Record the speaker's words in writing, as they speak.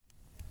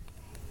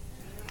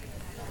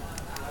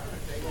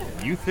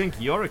You think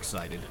you're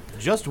excited?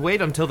 Just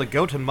wait until the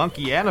Goat and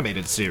Monkey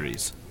animated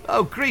series.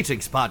 Oh,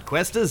 greetings,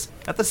 Podquesters!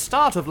 At the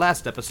start of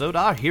last episode,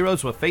 our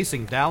heroes were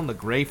facing down the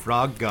Grey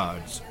Frog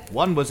guards.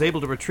 One was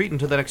able to retreat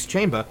into the next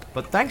chamber,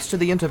 but thanks to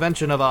the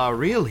intervention of our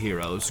real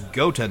heroes,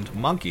 Goat and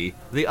Monkey,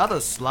 the other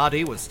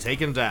Slotty was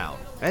taken down.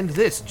 And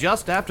this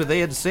just after they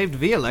had saved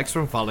Vielex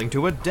from falling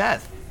to her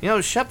death. You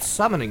know, Shep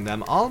summoning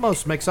them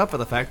almost makes up for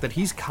the fact that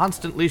he's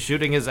constantly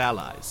shooting his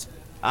allies.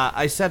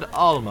 I said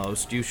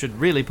almost. You should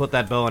really put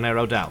that bow and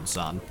arrow down,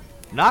 son.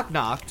 Knock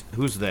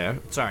pushed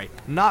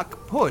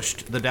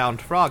the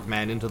downed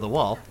frogman into the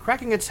wall,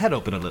 cracking its head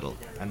open a little,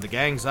 and the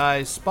gang's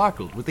eyes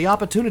sparkled with the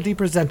opportunity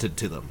presented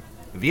to them.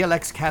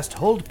 Vielex cast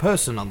Hold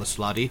Person on the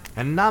Slotty,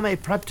 and Name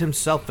prepped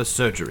himself for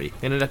surgery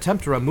in an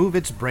attempt to remove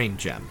its brain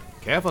gem.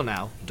 Careful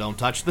now, don't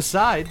touch the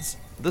sides.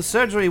 The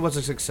surgery was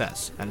a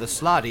success, and the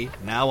Slotty,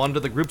 now under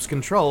the group's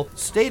control,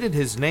 stated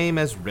his name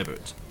as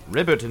Ribbert.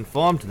 Ribbert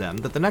informed them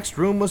that the next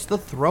room was the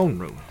throne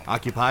room,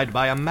 occupied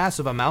by a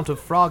massive amount of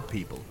frog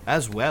people,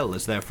 as well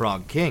as their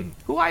frog king,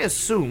 who I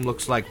assume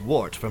looks like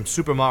Wart from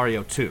Super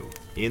Mario 2.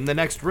 In the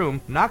next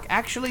room, Nock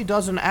actually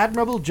does an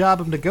admirable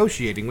job of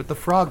negotiating with the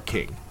Frog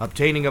King,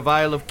 obtaining a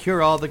vial of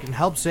cure-all that can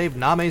help save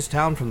Name's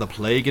town from the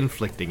plague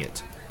inflicting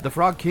it. The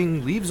Frog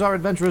King leaves our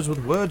adventurers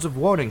with words of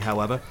warning,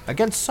 however,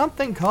 against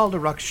something called a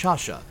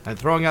Rakshasha, and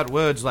throwing out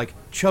words like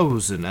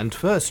chosen and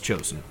first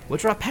chosen,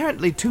 which are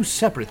apparently two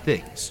separate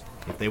things.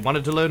 If they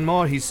wanted to learn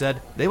more, he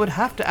said, they would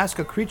have to ask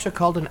a creature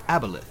called an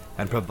aboleth,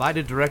 and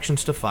provided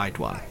directions to find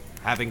one.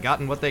 Having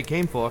gotten what they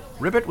came for,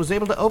 Ribbert was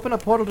able to open a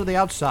portal to the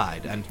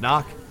outside, and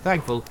Nock,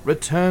 thankful,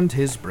 returned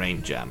his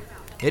brain gem.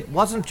 It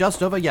wasn't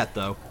just over yet,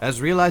 though, as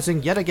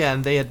realizing yet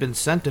again they had been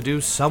sent to do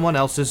someone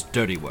else's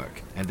dirty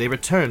work, and they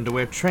returned to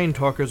where Train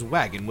Torker's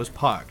wagon was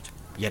parked.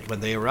 Yet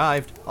when they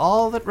arrived,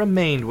 all that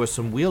remained were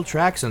some wheel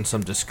tracks and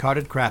some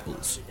discarded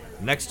crapples.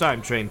 Next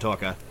time, Train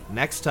Torker,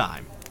 next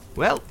time.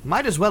 Well,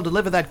 might as well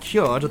deliver that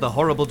cure to the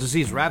horrible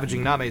disease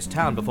ravaging Name's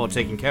town before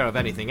taking care of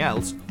anything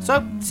else.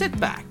 So sit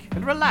back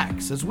and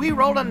relax as we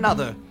roll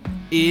another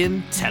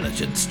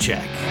intelligence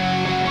check.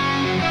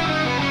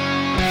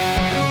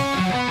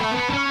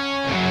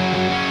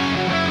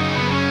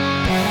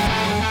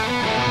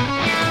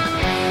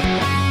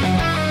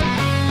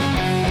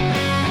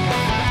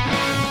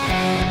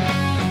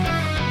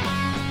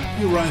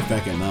 You arrive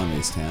back at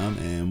Name's town,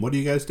 and what do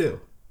you guys do?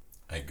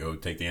 I go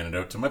take the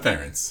antidote to my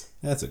parents.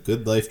 That's a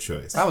good life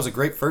choice. That was a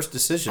great first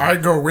decision. I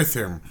go with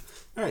him.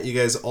 All right, you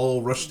guys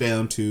all rush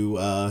down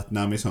to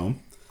Name's home,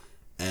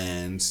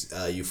 and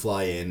you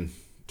fly in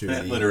to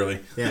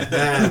Literally.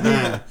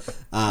 Yeah.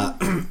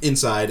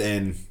 Inside,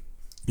 and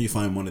you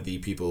find one of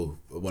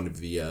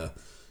the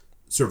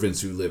servants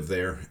who live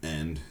there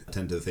and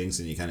attend to the things,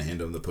 and you kind of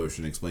hand them the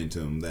potion, explain to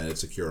them that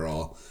it's a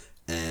cure-all,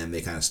 and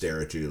they kind of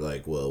stare at you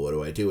like, well, what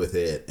do I do with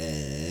it?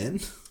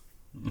 And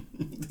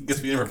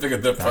Guess we never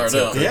figured that part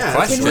out.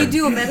 Yeah. Can we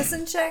do a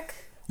medicine check?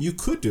 You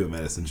could do a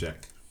medicine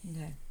check.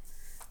 Okay.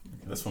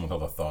 This one with all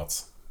the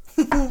thoughts.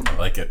 I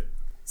like it.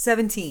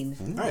 17.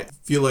 All right.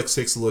 Felix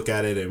takes a look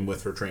at it, and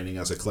with her training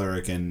as a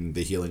cleric and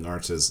the healing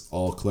arts, as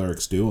all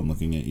clerics do, I'm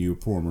looking at you,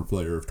 former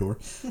player of Tor,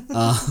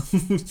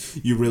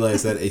 you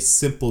realize that a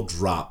simple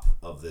drop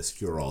of this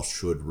cure-all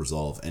should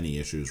resolve any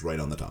issues right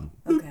on the tongue.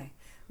 Okay.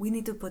 We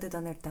need to put it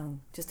on their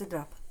tongue. Just a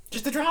drop.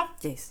 Just a drop?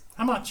 Yes.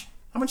 How much?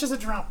 How much is a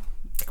drop?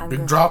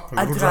 Big drop? A A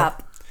little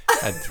drop.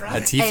 A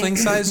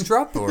tiefling-sized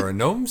drop or a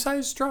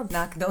gnome-sized drop?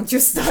 Knock, don't you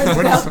start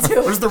now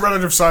too. What is the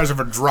relative size of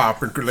a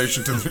drop in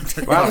relation to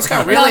the... Wow, this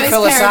got really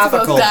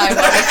philosophical. Parents both died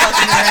while we're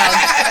fucking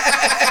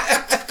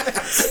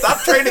around. Stop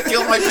trying to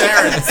kill my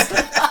parents.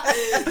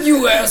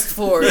 You asked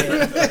for it.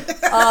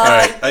 All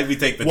right, we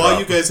take the While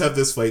drop. you guys have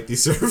this fight, the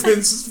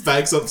servants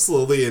backs up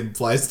slowly and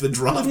applies the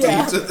drop to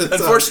each of the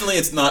Unfortunately,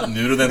 it's not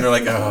new to them. They're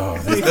like, oh,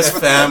 this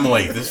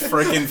family, this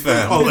freaking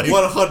family.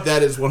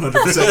 That is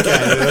 100%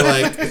 canon.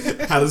 They're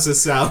like, how does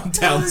this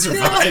town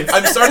survive?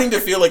 I'm starting to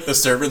feel like the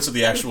servants are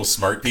the actual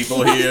smart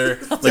people here.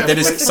 Like they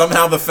just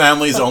somehow the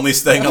family's only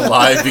staying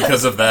alive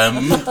because of them.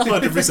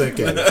 100%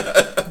 canon.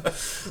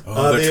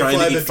 They're they trying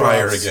apply to the eat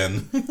fire drops,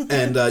 again.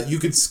 And you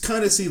could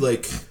kind of see,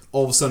 like,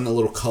 all of a sudden a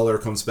little color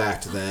comes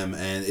back to them,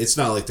 and it's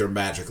not like they're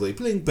magically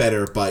playing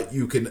better, but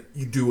you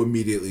do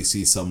immediately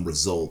see some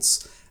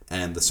results,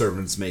 and the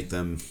servants make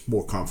them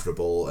more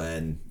comfortable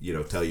and,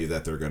 tell you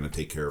that they're going to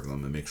take care of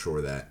them and make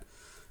sure that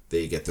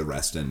they get the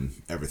rest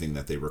and everything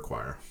that they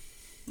require.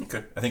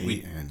 Okay. I think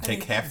we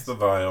take half the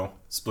vial,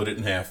 split it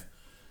in half,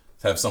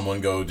 have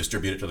someone go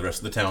distribute it to the rest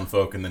of the town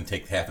folk, and then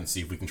take half and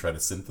see if we can try to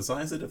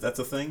synthesize it, if that's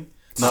a thing.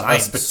 Not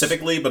us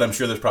specifically, but I'm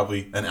sure there's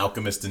probably an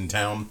alchemist in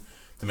town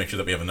to make sure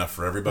that we have enough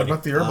for everybody. What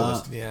about the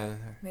herbalist? Yeah.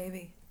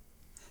 Maybe.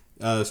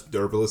 The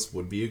herbalist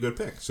would be a good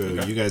pick. So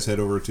you guys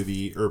head over to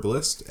the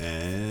herbalist,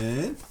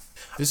 and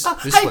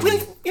Hey, we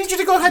need you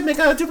to go ahead and make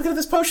a duplicate of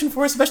this potion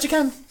for us the best you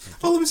can.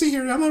 Oh, let me see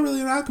here. I'm not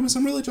really an alchemist.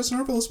 I'm really just an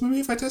herbalist. Maybe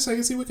if I test, I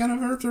can see what kind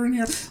of herbs are in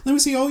here. Let me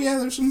see. Oh, yeah,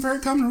 there's some very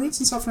common roots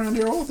and stuff around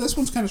here. Oh, this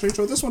one's kind of strange.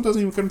 Oh, this one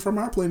doesn't even come from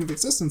our plane of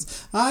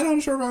existence. I'm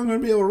not sure if I'm going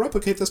to be able to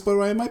replicate this, but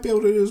I might be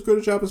able to do as good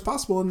a job as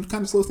possible and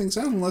kind of slow things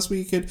down unless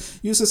we could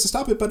use this to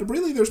stop it. But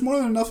really, there's more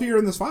than enough here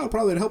in this vial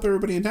probably to help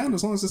everybody in town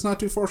as long as it's not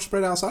too far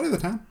spread outside of the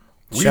town.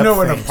 We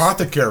know an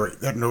apothecary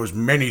that knows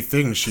many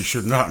things she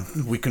should not.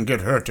 We can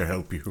get her to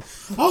help you.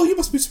 Oh, you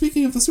must be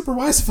speaking of the super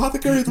wise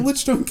apothecary of the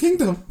Lichstone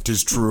Kingdom.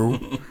 'Tis true.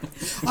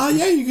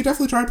 Yeah, you could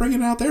definitely try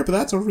bringing it out there, but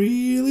that's a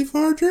really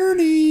far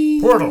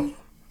journey. Portal.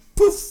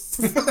 Poof.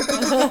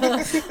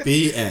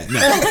 The end.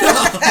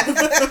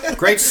 No.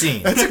 Great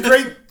scene. That's a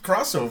great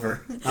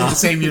crossover in the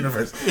same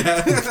universe.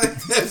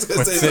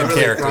 With same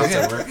character.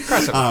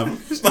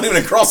 It's not even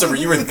a crossover.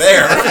 You were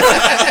there.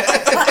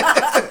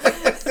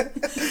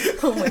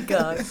 Oh my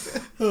god.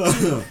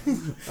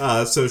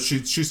 So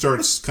she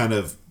starts kind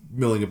of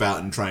milling about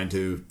and trying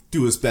to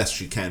do as best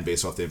she can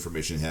based off the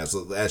information she has.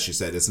 As she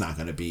said, it's not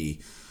going to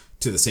be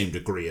to the same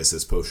degree as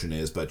this potion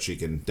is, but she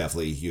can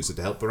definitely use it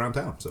to help around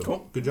town. So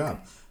Cool. Good job.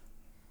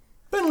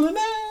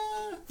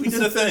 We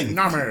did a thing.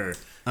 Name.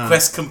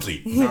 Quest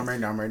complete. Name.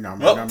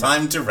 Well,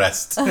 time to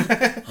rest.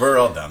 We're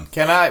all done.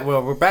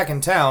 Well, we're back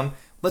in town.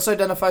 Let's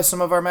identify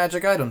some of our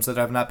magic items that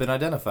have not been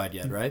identified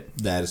yet, right?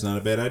 That is not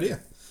a bad idea.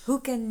 Who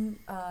can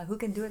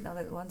do it now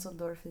that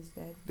Wanzeldorf is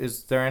dead?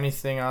 Is there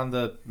anything on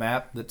the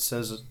map that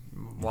says...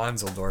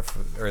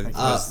 Wanzeldorf, or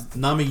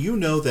Nami, you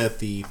know that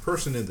the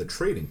person in the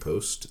trading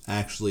post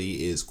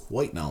actually is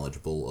quite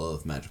knowledgeable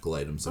of magical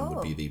items and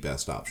would be the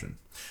best option.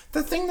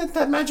 The thing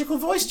that magical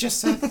voice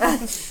just said.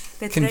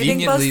 The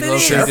conveniently trading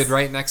post it is. located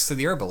right next to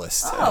the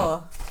herbalist.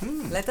 Oh,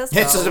 let us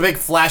know. It's just a big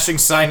flashing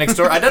sign next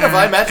door.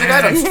 Identify magic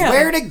items. Yeah.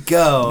 Where to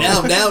go?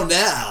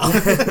 Now.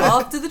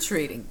 Off to the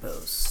trading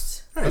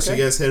post. All right, so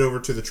you guys head over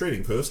to the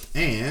trading post,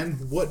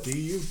 and what do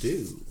you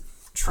do?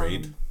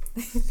 Trade.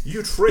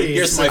 You trade.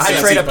 Here's my I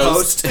fancy trade a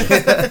post.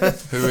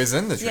 post. Who is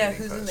in the trading Yeah,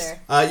 who's post? in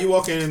there? You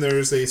walk in, and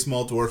there's a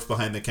small dwarf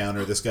behind the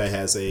counter. This guy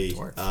has a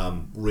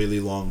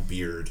really long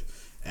beard,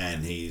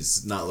 and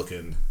he's not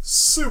looking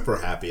super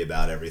happy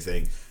about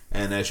everything.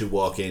 And as you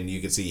walk in,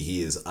 you can see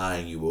he is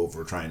eyeing you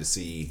over, trying to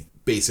see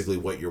basically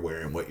what you're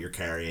wearing, what you're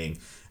carrying.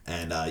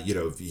 And,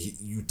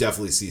 you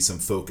definitely see some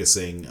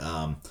focusing.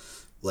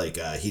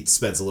 He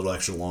spends a little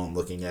extra long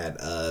looking at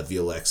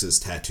VLX's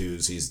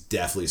tattoos. He's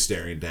definitely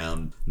staring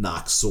down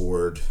Nock's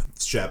sword.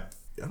 Shep,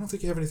 I don't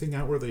think you have anything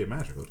outwardly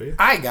magical, do you?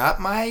 I got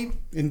my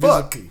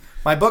book.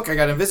 My book. I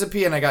got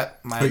Invisipy, and I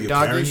got my you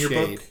doggy carrying your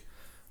shade. book?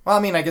 Well, I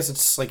mean, I guess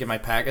it's like in my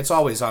pack. It's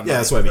always on. Yeah,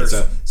 that's what I mean.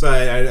 So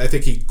I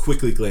think he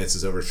quickly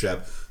glances over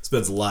Shep,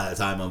 spends a lot of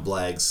time on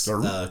Blags,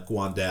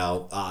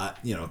 Guandao,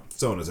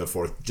 so on and so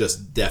forth.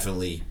 Just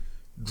definitely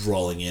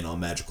drawing in on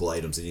magical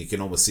items, and you can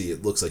almost see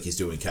it looks like he's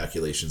doing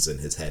calculations in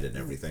his head and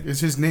everything. Is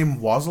his name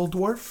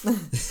Wazeldorf?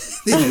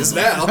 It is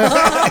now.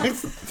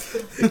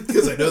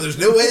 Because I know there's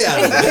no way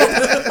out of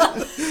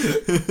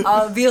it.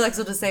 Velex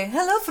will just say,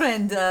 "Hello,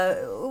 friend.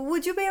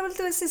 Would you be able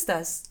to assist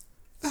us?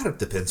 That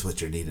depends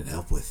what you're needing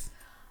help with.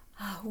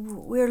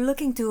 We're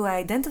looking to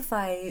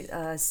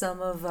identify some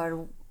of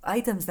our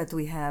items that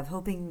we have,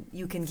 hoping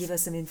you can give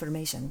us some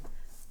information."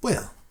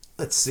 Well,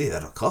 let's see,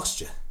 that'll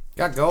cost you.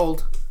 Got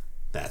gold.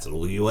 That's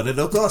all you want,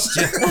 it'll cost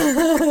you.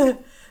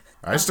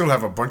 I still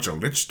have a bunch of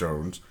lich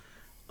stones.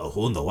 Oh,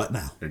 who know what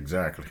now?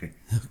 Exactly.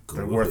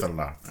 They're worth a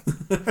lot.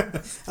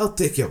 I'll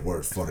take your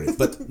word for it,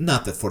 but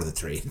not for the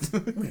trade.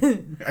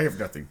 I have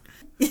nothing.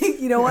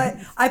 You know what?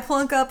 I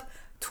plunk up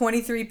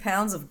 23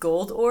 pounds of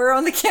gold ore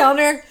on the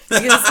counter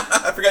because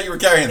I forgot you were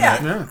carrying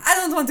that. I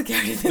don't want to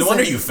carry this. No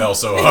wonder you fell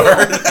so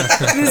hard.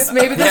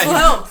 Maybe this will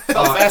help.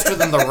 Fell faster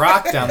than the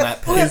rock down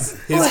that pit.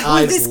 His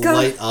eyes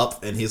light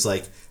up, and he's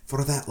like,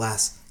 "For that,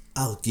 lass,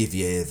 I'll give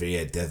you every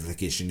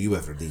identification you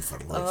ever need for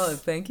life." Oh,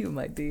 thank you,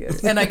 my dear.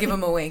 And I give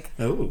him a wink.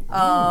 Oh.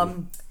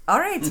 All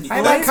right.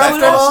 I'm Let's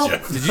uncomfortable.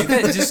 go.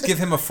 Did you just give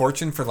him a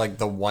fortune for like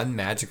the one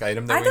magic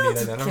item that I we need don't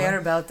identified? care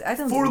about. I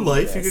don't. For need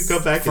life, this. you can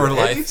come back For at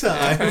life. any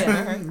time.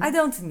 Yeah, I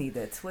don't need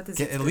it. What is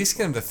it? At least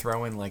get him to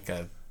throw in like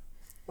a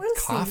We'll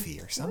see. coffee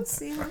or something. We'll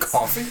see. A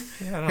coffee?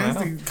 Yeah, I don't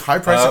know. The high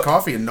price of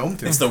coffee in Gnome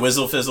It's the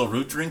Whizzle Fizzle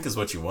root drink is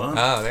what you want.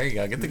 Oh, there you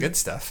go. Get the good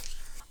stuff.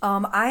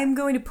 I'm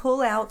going to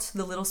pull out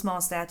the little small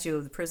statue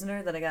of the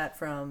prisoner that I got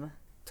from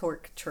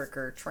Torque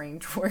Twerker, Train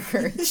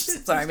Twerker.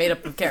 Sorry, I made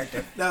up a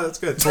character. No, that's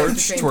good.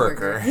 Torch Train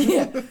twerker.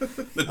 Yeah.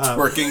 The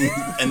twerking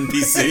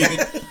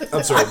NPC.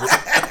 I'm sorry.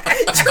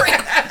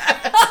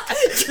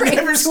 Train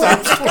Never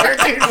stops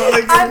twerking.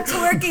 I'm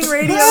twerking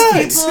radio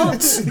people.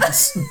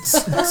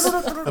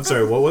 I'm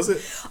sorry, what was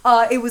it?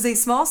 It was a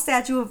small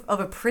statue of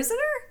a prisoner.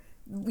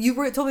 You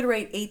told me to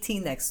write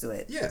 18 next to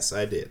it. Yes,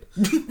 I did.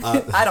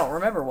 I don't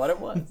remember what it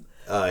was.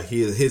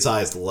 His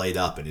eyes light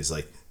up, and he's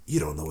like, "You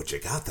don't know what you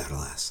got there,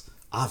 lass.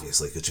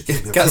 Obviously, because you came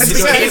here Because for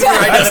you gave your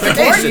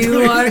identification.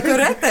 You are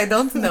correct. I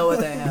don't know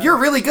what I have. You're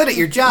really good at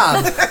your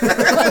job.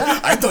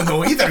 I don't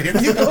know either.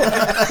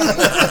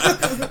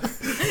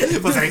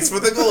 but thanks for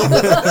the gold."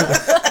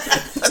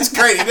 That's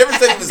great. He never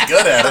said he was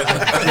good at it.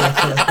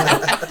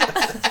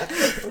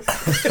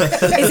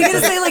 Is he gonna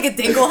say like a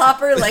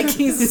dinglehopper, like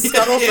he's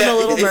Scuttle from the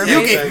Little Mermaid?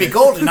 You gave me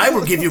gold, and I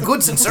will give you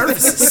goods and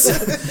services.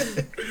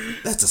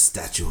 That's a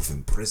statue of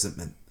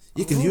imprisonment.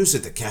 You can use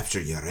it to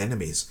capture your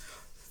enemies.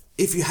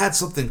 If you had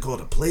something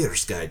called a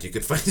player's guide, you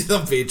could find it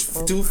on page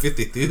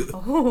 252.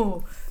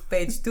 Oh,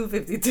 page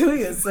 252,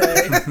 you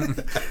say?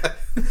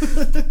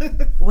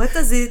 What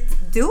does it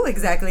do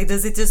exactly?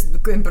 Does it just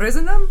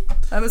imprison them?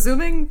 I'm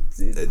assuming.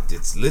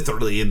 It's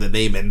literally in the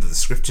name and the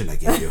description I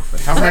gave you.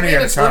 How many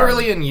at a It's time?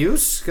 literally in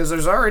use because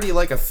there's already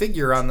like a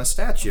figure on the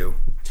statue.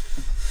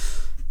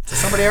 Is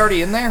somebody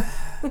already in there?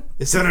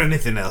 Is there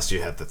anything else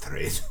you have to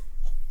trade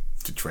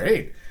To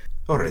trade.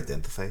 or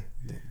identify?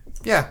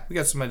 Yeah, we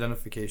got some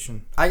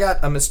identification. I got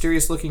a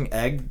mysterious-looking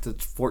egg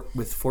that's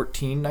with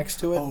 14 next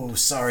to it. Oh,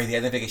 sorry. The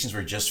identifications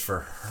were just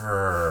for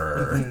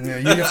her. Yeah,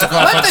 you have to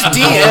cough Let up the some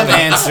DM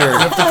answer.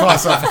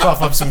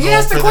 cough up some He gold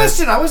asked the for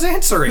question. I was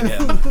answering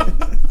him.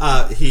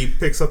 He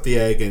picks up the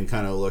egg and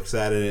kind of looks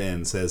at it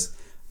and says,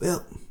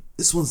 well,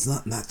 this one's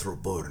not natural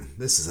born.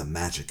 This is a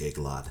magic egg,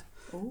 lad.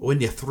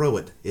 When you throw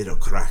it, it'll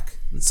crack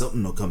and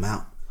something will come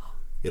out.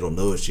 It'll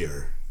know it's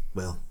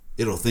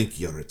it'll think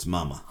you're its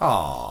mama.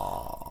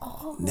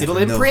 It'll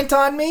imprint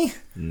on me?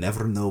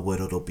 Never know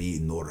what it'll be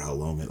nor how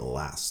long it'll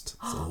last.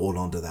 So hold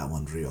on to that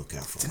one real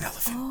careful. It's an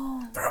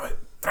Elephant. Throw it.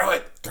 Throw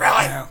it. Throw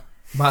it.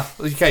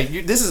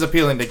 Okay, this is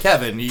appealing to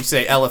Kevin. You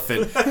say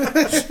elephant.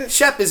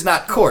 Shep is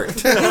not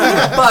court.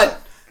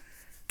 But,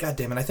 God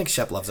damn it, I think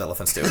Shep loves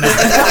elephants too.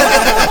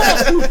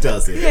 Who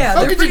does it? Yeah,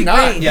 they're pretty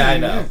great. Yeah, I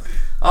know.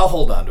 I'll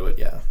hold on to it,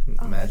 yeah.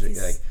 Magic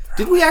egg.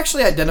 Did we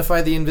actually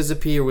identify the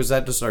Invisipee, or was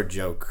that just our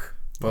joke?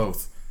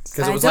 both.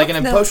 Because it I was like don't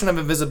a know. potion of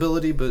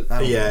invisibility, but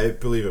I don't know. I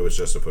believe it was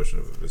just a potion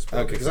of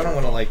invisibility. Okay, because I don't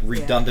want to like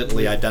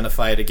redundantly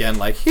identify it again.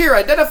 Like, here,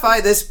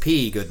 identify this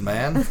pea, good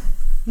man.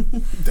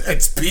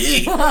 It's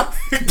pee.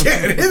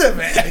 Get rid of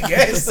it, I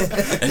guess.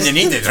 And you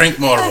need to drink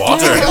more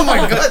water. Oh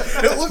my god,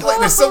 it looked like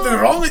there's something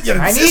wrong with your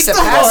I need to system,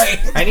 pass.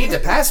 boy. I need to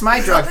pass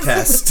my drug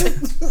test.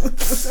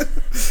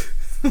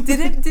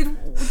 Did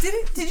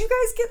you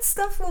guys get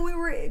stuff when we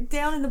were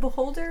down in the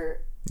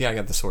Beholder? Yeah, I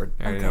got the sword.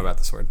 I already know about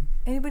the sword.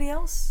 Anybody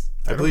else?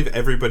 I believe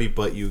everybody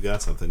but you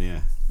got something,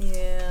 yeah.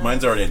 Yeah.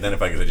 Mine's already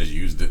identified because I just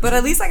used it. But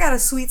at least I got a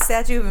sweet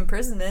statue of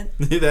imprisonment.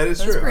 That is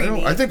That's true. pretty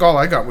neat. I think all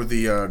I got were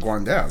the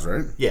Guandaos,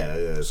 right?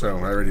 Yeah. So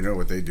I already know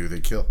what they do.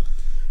 They kill.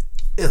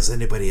 Is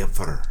anybody up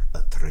for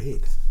a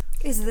trade?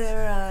 Is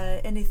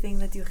there anything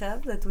that you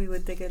have that we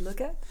would take a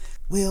look at?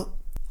 Well,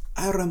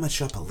 I run my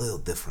shop a little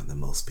different than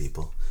most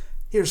people.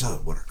 Here's how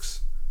it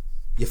works.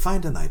 You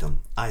find an item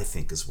I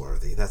think is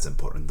worthy. That's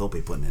important. Don't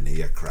be putting any of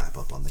your crap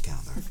up on the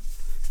counter.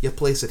 You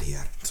place it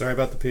here. Sorry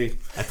about the pee.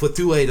 I put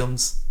 2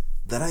 items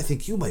that I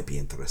think you might be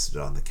interested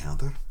on the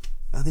counter,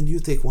 and then you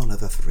take one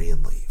of the 3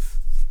 and leave.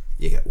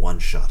 You get 1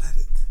 shot at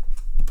it.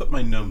 Put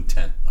my gnome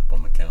tent up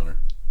on the counter.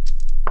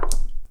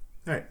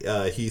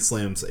 Alright, he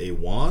slams a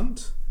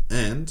wand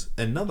and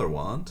another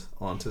wand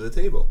onto the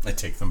table. I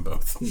take them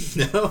both.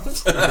 No,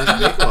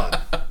 take one.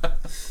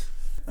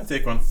 I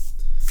take one.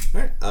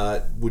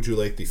 Alright, would you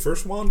like the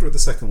first wand or the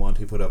second wand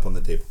he put up on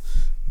the table?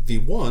 The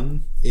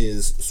one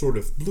is sort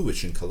of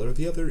bluish in color,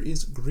 the other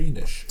is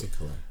greenish in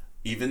color.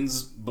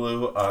 Evens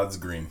blue, odds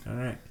green.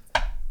 Alright.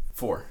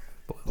 4.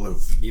 Blue.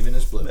 Even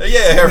as blue. Yeah,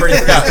 I already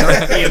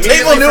forgot. The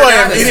table knew I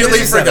forgot as soon immediately as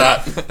you said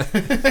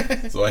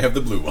forgot. So I have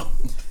the blue one.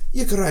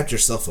 You grabbed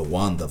yourself a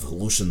wand of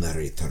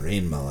hallucinatory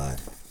terrain, my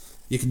lad.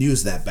 You can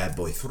use that bad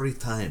boy 3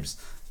 times,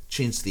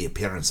 change the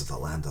appearance of the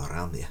land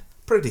around you.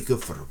 Pretty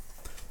good for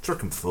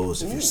tricking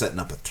foes if you're setting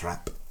up a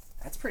trap.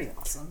 That's pretty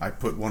awesome. I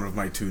put one of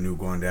my 2 new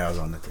Guandaos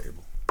on the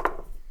table.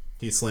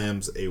 He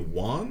slams a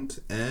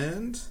wand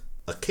and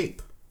a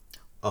cape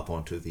up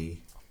onto the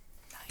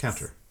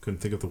counter. Couldn't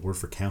think of the word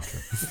for counter.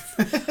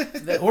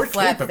 Or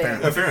flat cape, thing.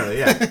 apparently. Apparently,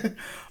 yeah.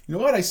 You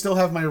know what? I still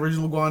have my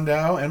original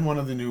Guandao and one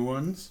of the new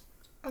ones.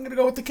 I'm gonna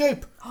go with the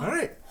cape.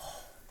 Alright.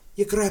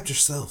 You grabbed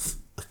yourself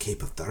a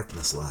cape of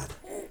darkness, lad.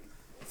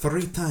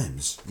 3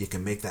 times you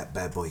can make that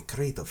bad boy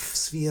create a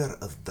sphere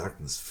of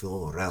darkness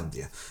flow around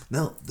you.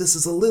 Now, this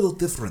is a little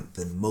different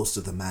than most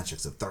of the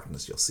magics of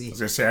darkness you'll see. I was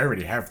gonna say I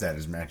already have that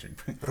as magic.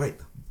 Right,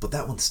 but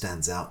that one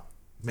stands out.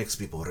 Makes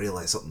people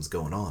realize something's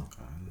going on.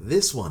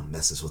 This one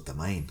messes with the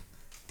mind.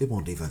 They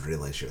won't even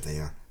realize you're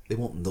there. They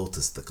won't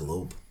notice the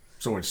globe.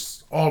 So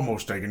it's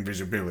almost like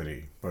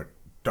invisibility, but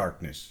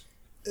darkness.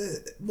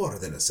 More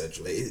than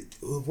essentially. It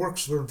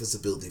works for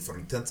invisibility for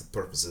intensive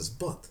purposes,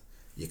 but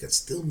you can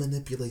still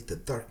manipulate the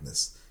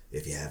darkness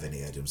if you have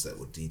any items that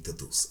would need to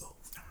do so.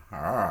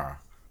 Ah,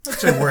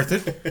 that's worth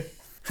it.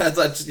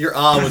 That's your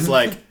was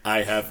like,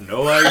 I have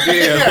no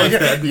idea.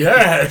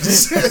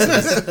 Yes.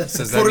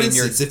 Does that For mean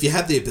you're instance, if you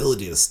had the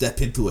ability to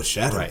step into a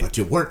shadow, Right. but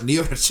you weren't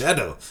near a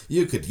shadow,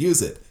 you could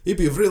use it. It'd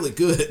be really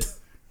good.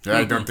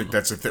 I don't think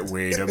that's a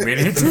wait a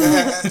minute. So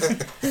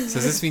does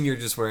this mean you're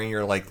just wearing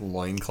your like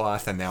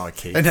loincloth and now a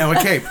cape? And now a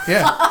cape,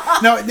 yeah.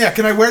 Now, yeah,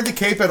 can I wear the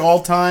cape at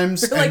all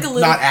times Like and a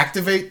little- not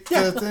activate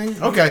the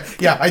thing? Okay,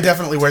 yeah, I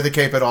definitely wear the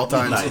cape at all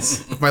times.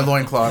 Nice. With my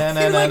loincloth.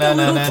 You're like a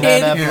little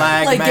kid,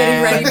 flag like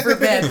getting man. ready for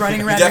bed,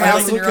 running around your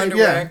definitely house in your Okay,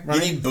 underwear. yeah. You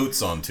need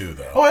boots on too,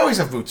 though. Oh, I always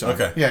have boots on.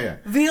 Okay. Yeah.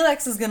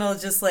 Vlex is gonna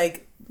just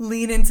like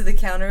lean into the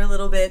counter a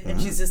little bit, and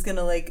she's just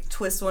gonna like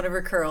twist one of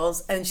her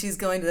curls, and she's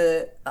going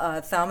to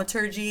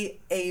thaumaturgy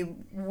a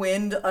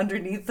wind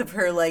underneath of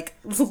her like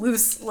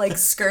loose like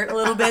skirt a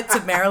little bit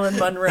to Marilyn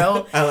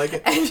Monroe. I like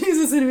it. And she's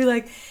just gonna be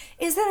like,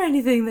 "Is there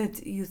anything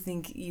that you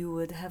think you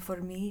would have for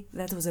me?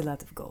 That was a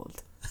lot of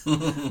gold."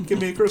 Give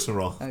me a charisma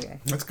roll. Okay.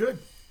 That's good.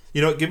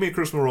 You know what? Give me a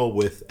charisma roll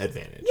with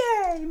advantage.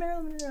 Yay,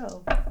 Marilyn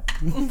Monroe.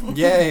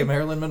 Yay,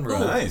 Marilyn Monroe.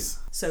 Nice.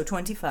 So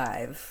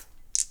 25.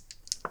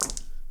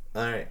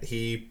 All right.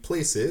 He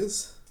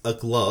places a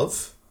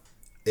glove,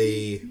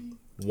 a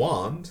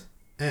wand,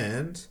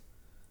 and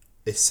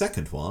a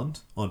second wand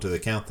onto the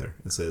counter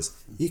and says,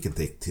 "You can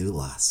take 2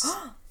 lass."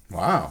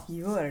 Wow.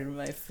 You are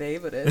my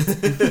favorite.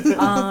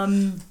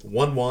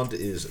 One wand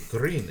is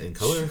green in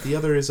color. The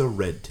other is a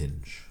red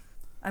tinge.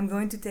 I'm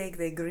going to take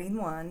the green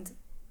wand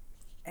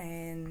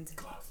and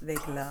the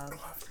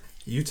glove.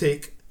 You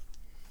take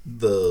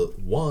the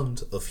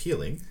wand of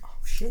healing. Oh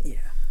shit,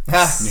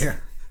 yeah. Yeah.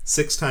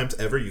 6 times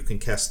ever you can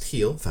cast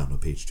heal, found on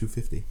page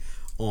 250,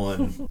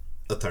 on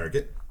a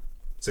target.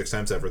 6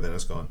 times ever, then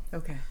it's gone.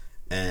 Okay.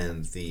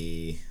 And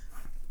the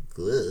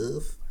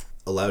glove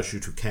allows you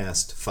to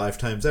cast 5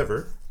 times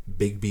ever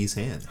Big B's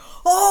hand.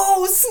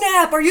 Oh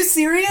snap! Are you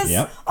serious?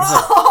 Yep.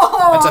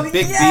 Oh, That's a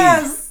big bee.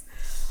 yes.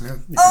 You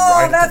can Oh,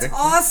 ride it to that's victory.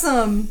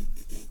 awesome.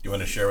 You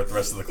want to share with the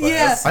rest of the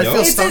class? Yeah. I feel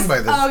It's stung this-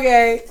 by this.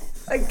 Okay.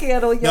 I can't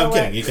yell No, I'm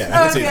kidding. it. You can. I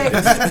can see Okay.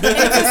 that.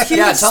 It's this huge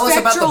Yeah, tell us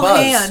about the spectral buzz.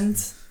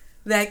 hand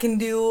that can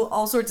do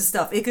all sorts of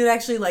stuff. It could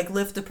actually like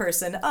lift a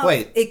person up.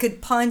 Wait. It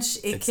could punch.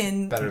 It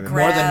can better than-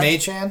 grab. More than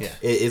Mage Hand?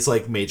 It's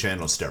like Mage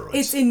Hand on steroids.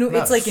 It's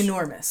Nice. like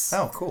enormous.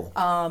 Oh, cool.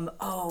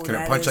 Oh, Can it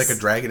that punch is- like a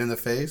dragon in the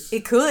face?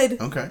 It could.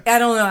 Okay. I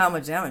don't know how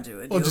much damage it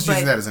would Well, do. just but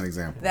using that as an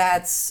example.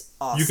 That's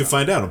awesome. You can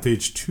find out on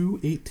page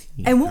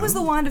 218. And what was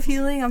the wand of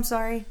healing? I'm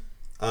sorry.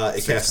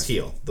 It casts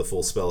heal, the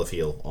full spell of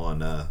heal on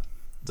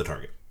the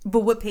target.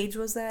 But what page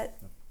was that?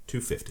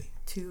 250.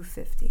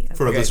 250.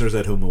 For our Okay. listeners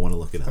at home who want to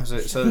look it up.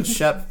 So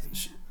Shep,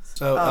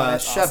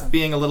 that's Shep, awesome.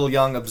 being a little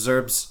young,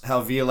 observes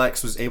how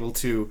VLX was able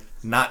to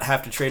not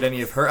have to trade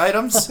any of her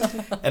items,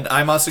 and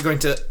I'm also going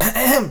to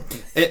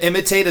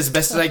imitate as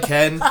best as I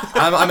can.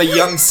 I'm a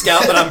young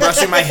scout, but I'm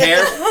brushing my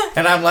hair,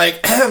 and I'm like,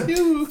 I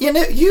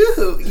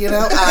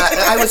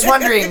was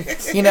wondering,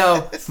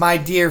 my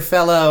dear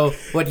fellow,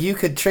 what you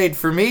could trade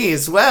for me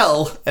as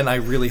well, and I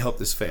really hope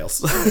this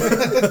fails.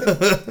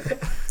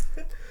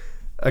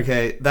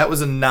 Okay, that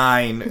was a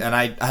 9, and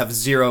I have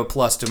 0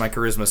 plus to my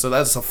charisma, so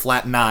that's a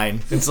flat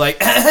 9. It's like,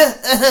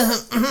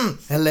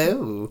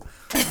 hello.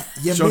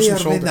 You Show may some or may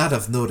shoulder. not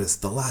have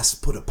noticed the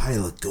last put a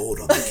pile of gold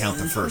on the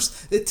counter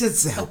first. It did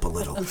help a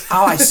little.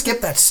 Oh, I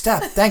skipped that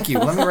step. Thank you.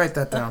 Let me write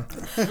that down.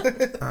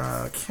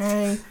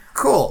 Okay,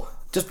 cool.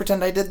 Just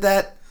pretend I did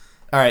that.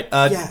 All right.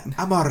 Yeah,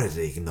 I'm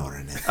already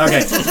ignoring it. Okay.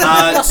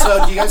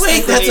 So do you guys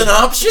think we That's need, an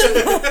option?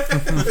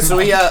 So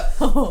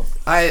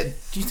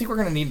do you think we're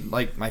gonna need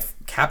like my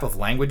cap of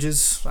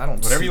languages? I don't.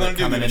 Whatever see you that wanna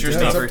do, coming it's into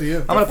your it. stuff. Up to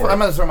you. I'm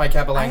gonna throw my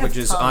cap of I have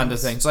languages onto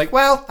tons. things. Like,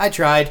 well, I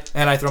tried,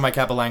 and I throw my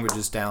cap of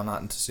languages down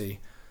on to see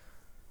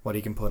what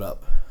he can put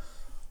up.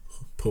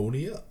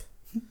 Pony up.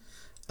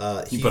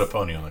 You put a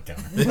pony on the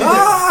counter.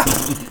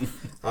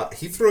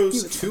 He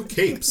throws 2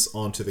 capes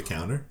onto the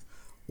counter.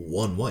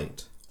 1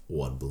 white,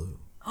 1 blue.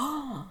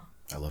 I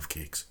love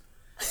cakes.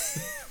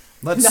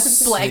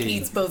 Let's Black see.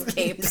 eats both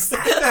capes.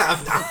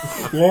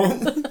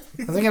 I'm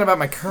thinking about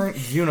my current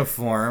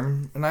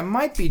uniform, and I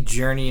might be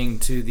journeying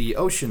to the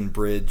ocean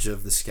bridge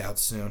of the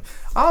Scouts soon.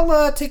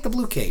 I'll take the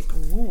blue cape.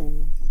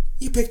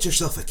 You picked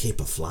yourself a cape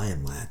of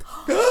flying, lad.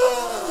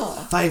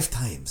 5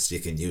 times you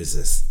can use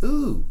this.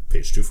 Ooh.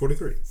 Page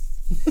 243.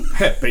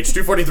 Page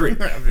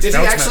 243. Did he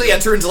actually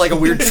enter into like a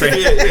weird trade?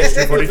 Page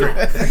 243.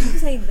 Are you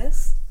saying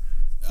this?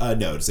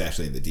 No, it's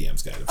actually in the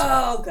DM's guide.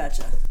 Oh,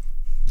 gotcha.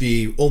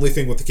 The only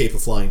thing with the Cape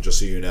of Flying, just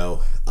so you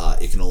know,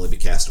 it can only be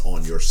cast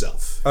on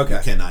yourself. Okay.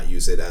 You cannot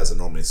use it as a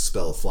normal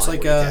spell of flying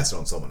like, where you cast it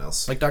on someone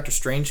else. Like Doctor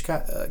Strange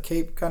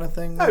cape kind of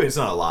thing? I mean, it's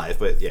not alive,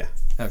 but yeah.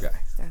 Okay.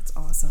 That's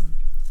awesome.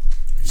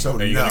 So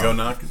Are you no. going to go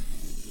knock?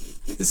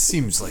 This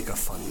seems like a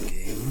fun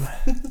game.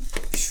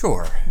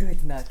 Sure.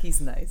 Good knock.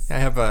 He's nice. I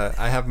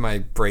have my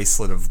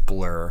bracelet of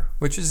blur,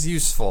 which is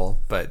useful,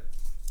 but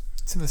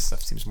some of this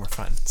stuff seems more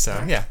fun.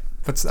 So yeah,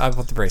 I'll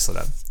put the bracelet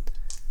up.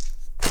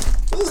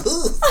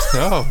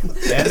 No,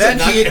 And then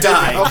he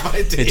died.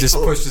 it just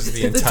pushes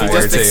the entire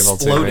Just table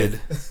exploded.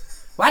 to me.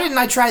 Why didn't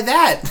I try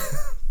that?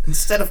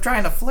 Instead of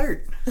trying to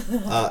flirt.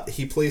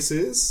 He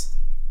places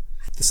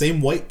the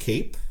same white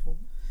cape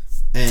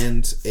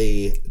and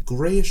a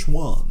grayish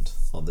wand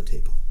on the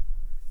table.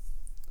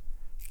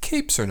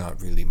 Capes are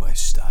not really my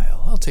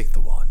style. I'll take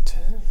the wand.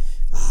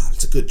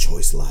 It's a good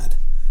choice, lad.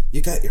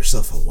 You got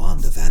yourself a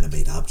wand of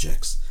animate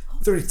objects.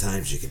 3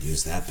 times you could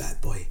use that bad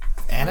boy.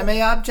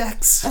 Anime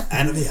objects?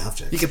 Anime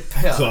objects. You could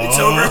it's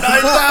over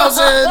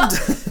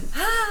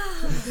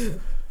 9,000!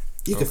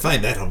 You can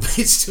find that on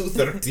page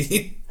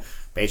 213.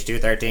 Page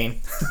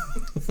 213.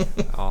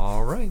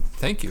 All right.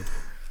 Thank you.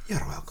 You're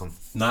welcome.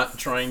 Not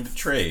trying to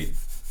trade.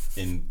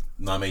 And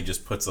Name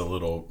just puts a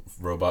little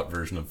robot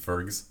version of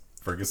Fergus.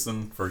 There you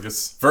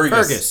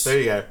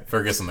go.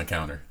 Fergus on the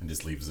counter and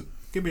just leaves it.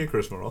 Give me a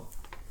charisma roll.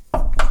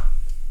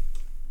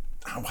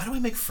 Why do I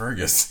make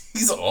Fergus?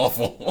 He's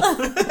awful.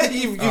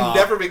 you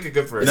never make a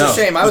good first. It's a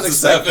shame. I was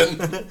it's a expecting.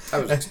 7. I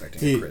was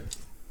expecting a crit.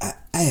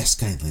 I ask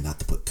kindly not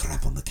to put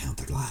crap on the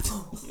counter, lad.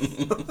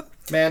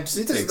 Man,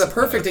 see, this is the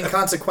perfect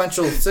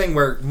inconsequential thing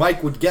where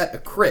Mike would get a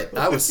crit.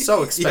 I was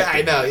so expecting. Yeah,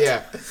 I know,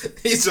 yeah.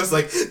 He's just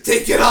like,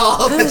 take it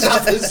all. The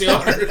shop is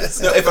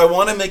yours. No, if I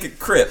want to make a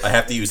crit, I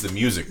have to use the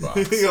music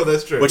box. Oh,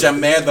 that's true. Which I'm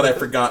mad that I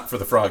forgot for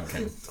the Frog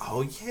King.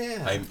 Oh,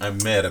 yeah. I'm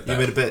mad at that. You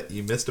made a bit.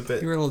 You missed a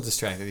bit. You were a little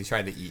distracted. He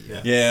tried to eat.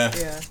 Yeah.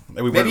 Yeah.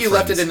 Maybe you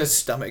left it in his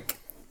stomach.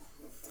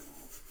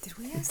 Did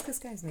we ask this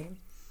guy's name?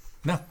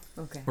 No.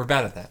 Okay. We're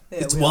bad at that. Yeah,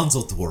 It's we-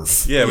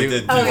 Wanzeldorf. Yeah, we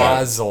did. Okay.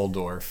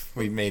 Wazoldorf.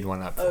 We made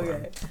one up for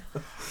him.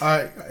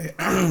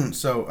 Okay.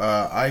 So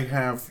I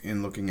have,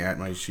 in looking at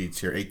my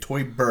sheets here, a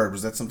toy bird.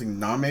 Was that something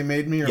Name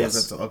made me? Or Yes.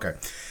 Was that okay?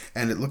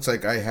 And it looks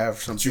like I have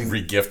You something.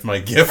 re-gift my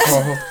gift.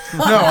 No,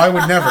 I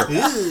would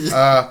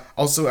never.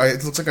 Also,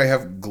 it looks like I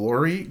have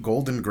Glory,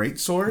 Golden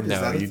Greatsword. Is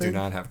No, that a you do thing?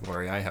 not have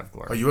glory. I have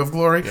glory. Oh, you have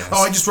Glory? Yes.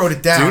 Oh, I just wrote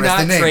it down. Do as not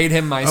the name. trade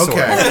him my sword.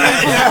 Okay.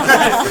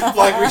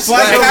 Like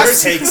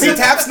He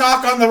taps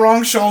knock on the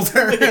wrong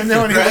shoulder, and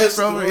then when he looks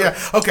over, yeah.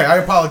 Okay, I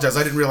apologize.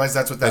 I didn't realize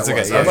that's what that That's okay.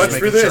 was. Yeah, I was much just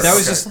for making this. sure. That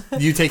was Okay.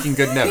 just you taking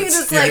good He notes.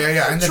 just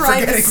Yeah. And then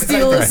tried to forgetting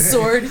steal that. his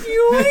sword.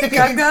 Yoink!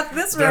 I got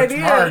this right That's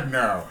here. hard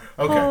now.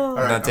 Okay, all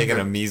right. I'm not taking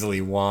good. a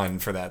measly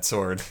wand for that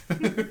sword.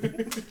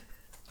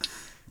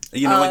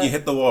 You know what? You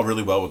hit the wall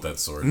really well with that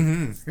sword.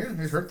 Yeah,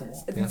 it hurt the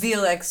wall.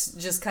 Vlex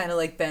just kind of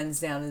like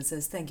bends down and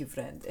says, "Thank you,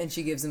 friend," and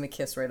she gives him a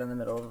kiss right on the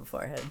middle of the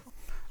forehead.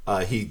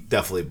 He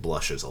definitely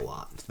blushes a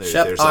lot.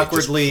 Shep there's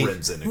awkwardly, like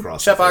just crimson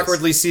across Shep the face.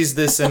 awkwardly sees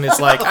this and it's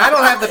like, I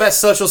don't have the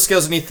best social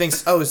skills, and he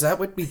thinks, oh, is that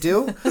what we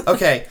do?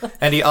 Okay,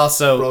 and he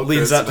also Broke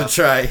leans up to enough.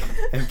 try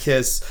and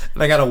kiss,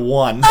 and I got a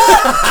 1.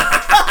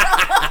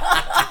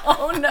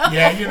 Oh no!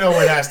 Yeah, you know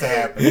what has to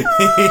happen.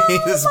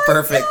 This is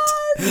perfect.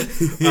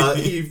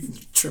 He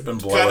Tripping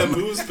kind of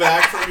blow. moves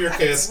back from your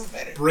kiss,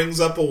 brings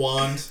up a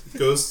wand,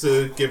 goes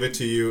to give it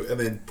to you, and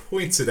then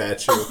points it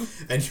at you,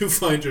 and you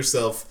find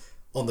yourself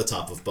on the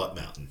top of Butt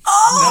Mountain.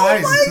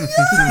 Nice.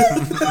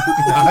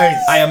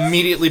 Nice. I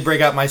immediately break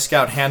out my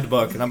scout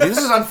handbook, and I'm like, this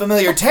is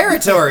unfamiliar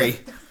territory.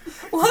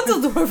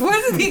 Wandeldorf,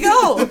 where did he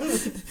go?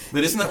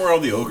 But isn't that where all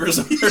the ogres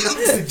are?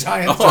 The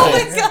giant. Oh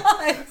my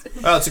god!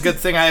 Well, it's a good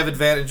thing I have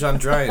advantage on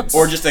giants.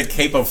 Or just a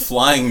cape of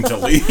flying to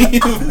leave.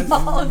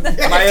 Oh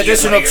no! My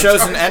additional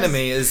chosen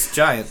enemy is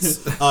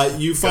giants.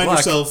 You find luck.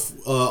 yourself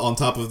on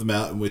top of the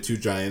mountain with 2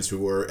 giants who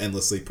were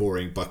endlessly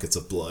pouring buckets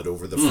of blood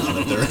over the front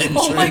of their entrance.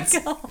 Oh my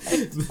god!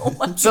 Oh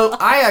my So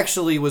I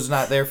actually was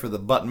not there for the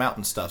Butt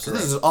Mountain stuff, so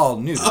this is all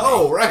new to me.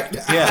 Oh, right.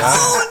 Yeah.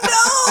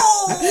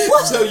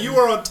 Oh So you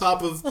are on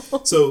top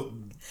of... So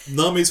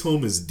Name's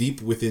home is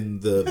deep within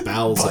the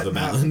bowels of the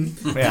mountain.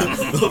 Yeah.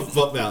 Of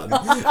Butt Mountain.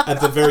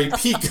 At the very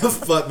peak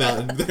of Butt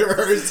Mountain, there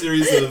are a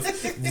series of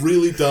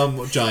really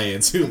dumb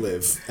giants who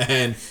live.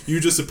 And you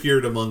just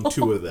appeared among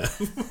 2 of them.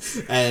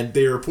 And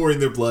they are pouring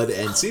their blood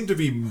and seem to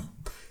be...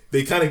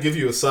 They kind of give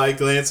you a side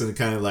glance and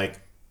kind of like...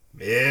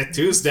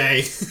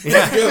 Tuesday.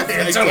 Yeah.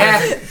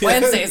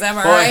 Wednesdays, am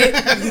I right?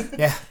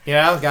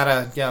 Yeah,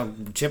 gotta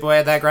chip away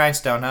at that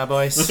grindstone, huh,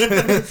 boys?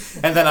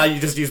 And then I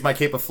just use my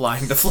cape of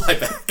flying to fly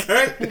back. All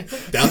right.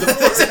 Down the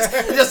floor.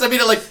 Just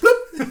immediately,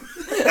 bloop.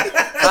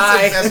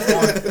 Hi.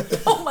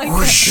 Oh my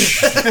god!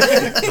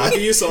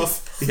 Knocking you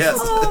off. Yes.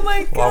 Oh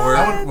my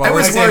god! While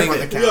we're standing on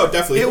the there. No,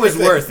 definitely. It was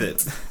worth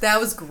it. That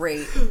was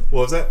great.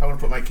 What was that? I want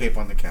to put my cape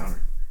on the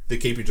counter. The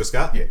cape you just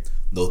got? Yeah.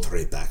 No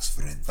trade backs,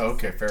 friend.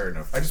 Okay, fair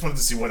enough. I just wanted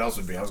to see what else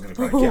would be. I was going to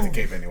probably keep the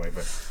cape anyway,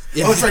 but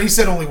oh, that's right. He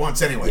said only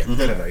once anyway.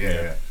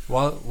 Yeah.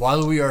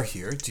 While we are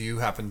here, do you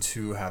happen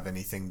to have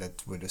anything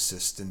that would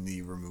assist in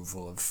the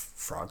removal of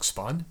frog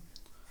spawn?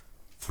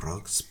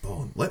 Frog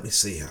spawn. Let me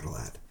see here,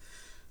 lad.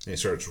 And he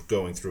starts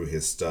going through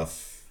his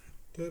stuff.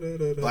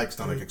 Black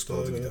stomach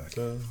exploding duck.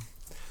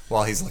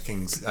 While he's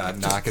looking,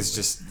 Nock is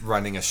just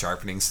running a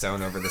sharpening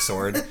stone over the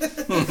sword.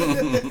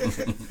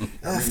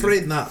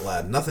 Afraid not,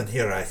 lad. Nothing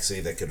here I see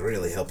that could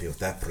really help you with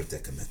that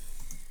predicament.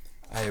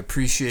 I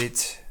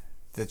appreciate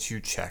that you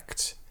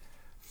checked.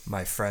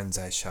 My friends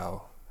I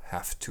shall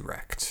have to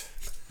wreck.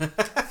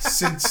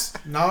 Since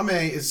Name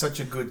is such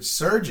a good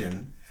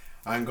surgeon,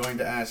 I'm going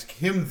to ask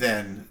him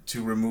then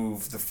to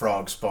remove the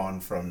frog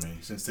spawn from me,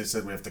 since they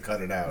said we have to cut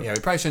it out. Yeah,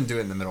 we probably shouldn't do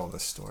it in the middle of the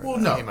store. Well,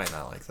 though. no. He might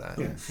not like that.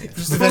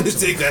 Just Then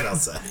eventually. take that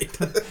outside.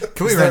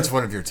 Can we rent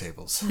one of your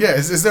tables? Yeah,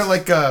 is there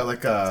like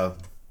a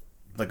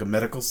like a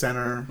medical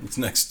center? It's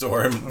next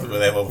door.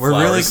 They have We're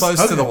really flowers.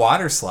 close to the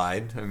water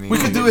slide. I mean, We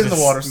could do it in the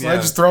water slide.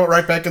 yeah. Just throw it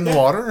right back in the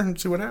water and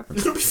see what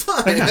happens. It'll be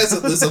fine. As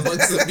it lives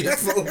amongst the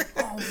people.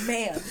 Oh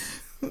man,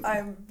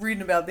 I'm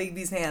reading about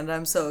Bigby's hand.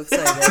 I'm so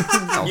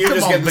excited. You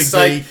just on, get the Big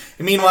sight.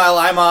 B. Meanwhile,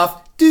 I'm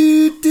off.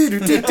 He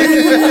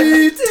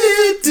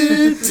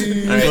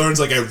learns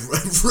like I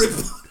rip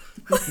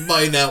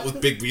mine out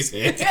with Bigby's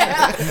hand.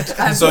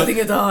 I'm So- putting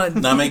it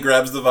on. Name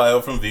grabs the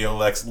vial from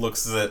Violex,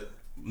 looks at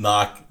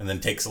Knock, and then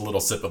takes a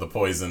little sip of the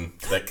poison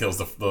that kills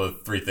the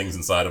 3 things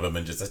inside of him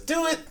and just says,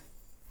 "Do it!"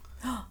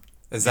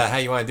 Is that how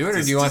you want to do it,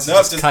 or do you want to No,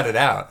 just just- cut it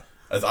out?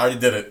 I already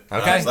did it.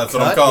 Okay. That's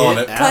what I'm Cut calling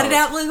it it. out. Cut it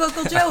out like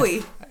Uncle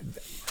Joey.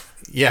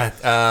 Yeah.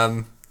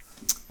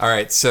 All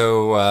right.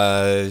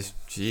 So,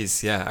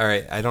 geez. Yeah. All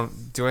right.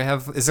 Do I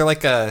have? Is there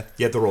like a?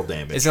 You have to roll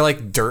damage. Is there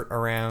like dirt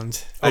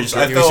around? I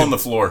fell on the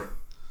floor.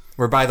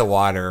 We're by the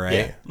water,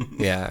 right? Yeah.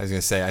 Yeah. I was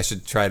gonna say I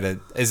should try to.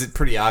 Is it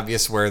pretty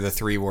obvious where the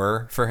 3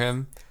 were for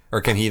him, or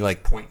can he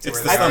like point to It's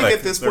where? the I they are? think stomach.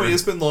 at this point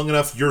it's been long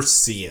enough. You're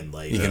seeing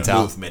like can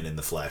tell. movement in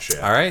the flesh.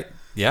 Yeah. All right.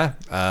 Yeah.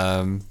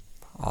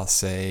 I'll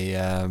say.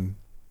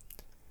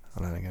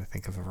 Hold on. I gotta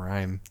think of a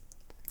rhyme.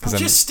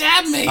 Just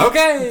stab me.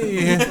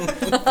 Okay.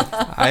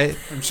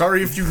 I'm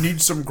sorry if you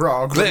need some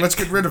grog, but Click. let's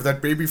get rid of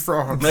that baby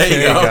frog. There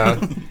you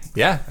go.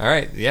 Yeah. All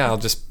right. Yeah. I'll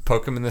just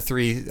poke him in the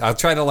 3. I'll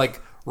try to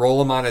like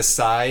roll him on his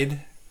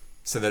side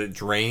so that it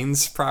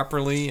drains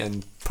properly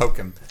and poke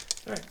him.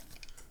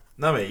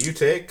 Name, you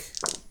take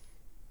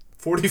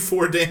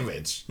 44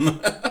 damage.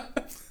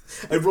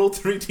 I rolled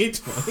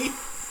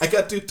 3d20. I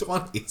got 2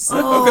 20s.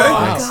 Oh Okay.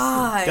 my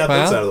god. Got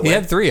those out Well, of the he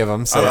way. had 3 of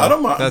them, so I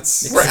don't mind.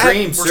 that's We're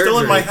Extreme still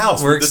in my surgery.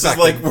 house. we're This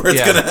expecting. is like where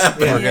it's gonna happen.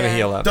 We're gonna Yeah.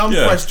 heal up. Dumb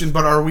Yeah. question,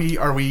 but are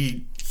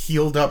we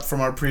healed up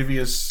from our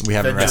previous? We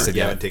haven't venture? rested You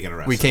yet. haven't taken a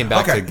rest. We came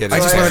back Okay, to get I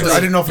it. just wanted to, I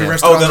didn't know if we Yeah.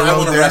 rested Oh, on then the I road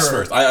want to there, rest or-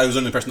 first. I was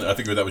under the impression that I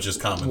figured that was just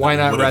common. Why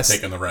that not we would have rest?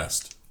 taken the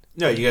rest.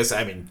 No, you guys.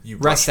 I mean, you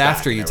Rest rush back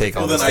after and you take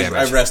all Well, everything. then this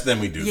damage. I rest, then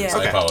we do this. Yeah. I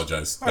Okay.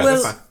 apologize. All right,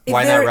 that's Well, fine.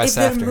 Why not rest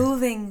if after?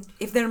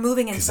 if they're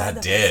moving Because inside I the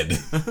did.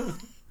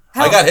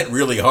 How- I got hit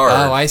really hard.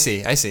 Oh, I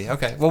see.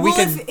 Okay. Well, we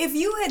Well, can. if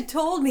you had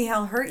told me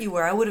how hurt you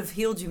were, I would have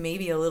healed you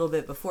maybe a little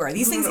bit before. Are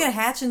these things gonna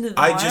hatch into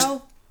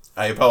tomorrow?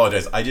 I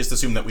apologize. I just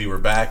assumed that we were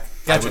back.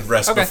 Gotcha. I would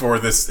rest Okay. before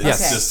this. It's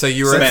Yes. just So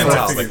you were at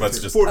fantastic. Let's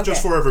just.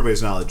 Just for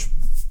everybody's knowledge,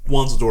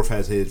 Wansdorf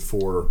has hid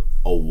for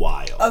a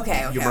while.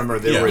 Okay, You remember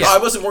there Yeah. was. I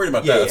wasn't worried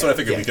about that. Yeah, That's what I yeah,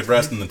 figured. yeah. We could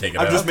rest and then take it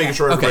I'm out. just making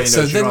sure everybody Okay.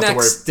 So knows the you don't have to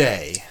worry. next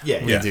day,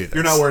 Yeah, we yeah. do this.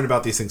 You're not worried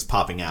about these things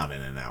popping out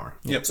in an hour.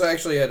 Yep. So I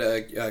actually had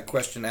a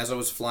question as I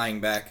was flying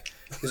back.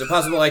 Is it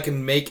possible I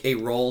can make a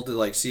roll to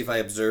like see if I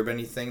observe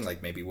anything,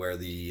 like maybe where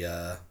the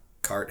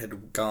cart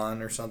had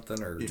gone or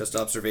something, or just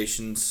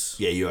observations?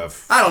 Yeah, you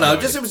have. I don't know. no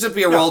Just it idea. would just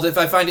be a roll if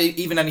I find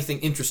even anything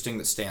interesting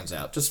that stands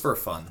out, just for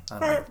fun. I All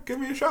don't know. right, give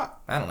me a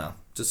shot. I don't know.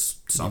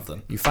 Just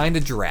something. You find a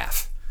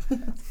giraffe.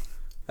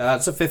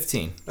 It's a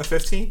 15. A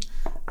 15?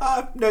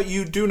 No,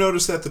 you do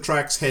notice that the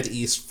tracks head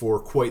east for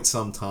quite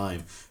some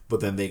time,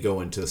 but then they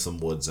go into some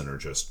woods and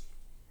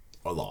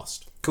are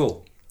lost.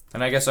 Cool.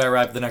 And I guess I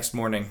arrived the next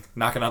morning,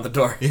 knocking on the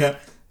door. Yeah.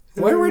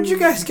 Where'd you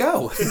guys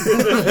go?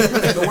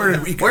 Where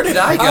did we? Where did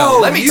I go? Oh,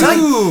 Let me tell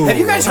you. you. Have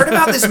you guys heard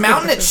about this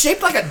mountain? It's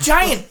shaped like a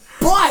giant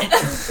butt.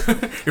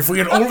 If we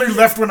had only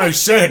left when I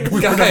said, we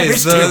would have Guys,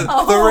 missed you.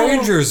 the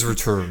Rangers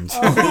returned.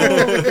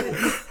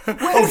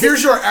 Oh,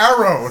 here's your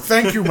arrow.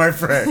 Thank you, my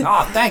friend.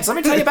 Oh, thanks. Let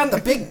me tell you about the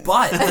big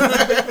butt.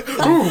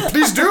 Ooh,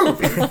 please do.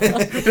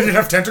 Did it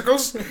have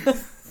tentacles?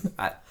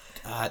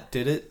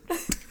 Did it?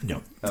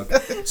 No.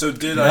 So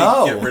did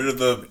No. I get rid of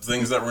the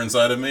things that were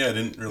inside of me? I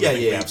didn't really. Yeah,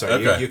 think yeah, we- I'm sorry.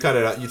 Okay. You cut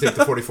it out. You take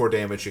the 44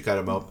 damage, you cut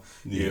them up,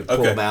 you Yeah, pull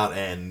okay. them out,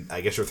 and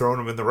I guess you're throwing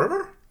them in the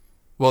river?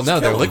 Well,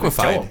 no, they're kill him.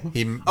 liquefied.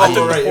 He, Oh, took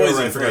you're the right, you're poison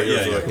right. I for forgot it, yours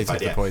yeah, were yeah. liquefied, He took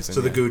the yeah. poison,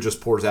 So the yeah. goo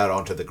just pours out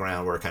onto the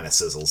ground where it kind of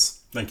sizzles.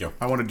 Thank you.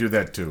 I want to do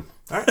that too.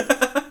 All right.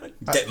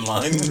 Get in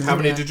line. How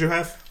many did you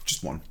have?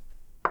 Just one.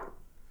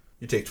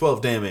 You take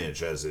 12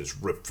 damage as is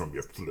ripped from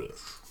your flesh.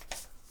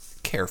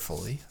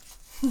 carefully.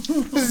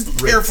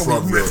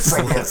 Carefully ripped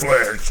from the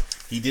flesh.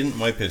 He didn't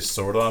wipe his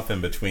sword off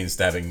in between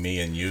stabbing me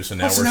and you, so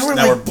now, So we're,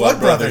 like blood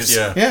brothers.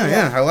 Yeah.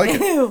 Yeah, I like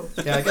it. Ew.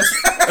 Yeah, I guess.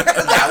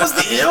 That was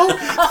the ew?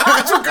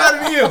 That's what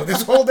got in you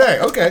this whole day.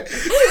 Okay.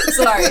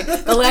 Sorry,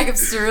 the lack of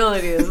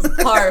sterility is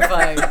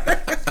horrifying.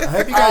 I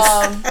hope you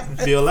guys.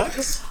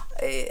 Violex?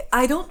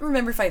 I don't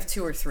remember if I have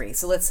 2 or 3,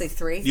 so let's say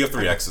 3. You have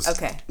 3 X's.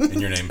 Okay, In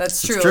your name.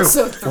 that's true. true.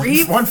 So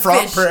 3 One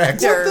frog fish per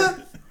X.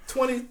 dirt.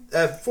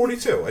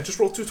 42. I just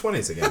rolled 2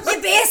 20s again.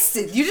 You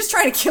bastard! You just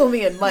trying to kill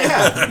me and Mike,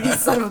 you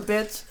son of a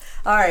bitch.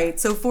 All right,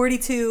 so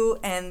 42,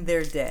 and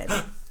they're dead.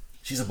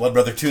 She's a blood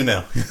brother too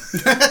now.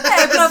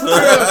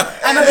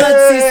 I'm a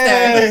blood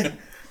sister.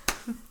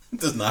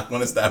 Does not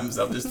want to stab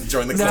himself just to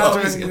join the No.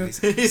 club.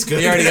 He's good.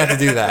 He already got to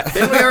do that.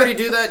 Didn't we already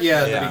do that?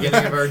 Yeah, at the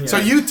beginning of our. So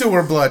you two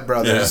are blood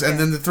brothers, Yeah. and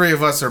then the 3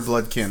 of us are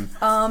blood kin.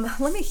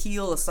 Let me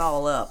heal us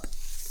all up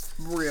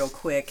real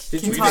quick.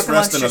 Did Can you We talk just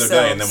rest amongst another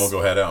day and then we'll yourselves.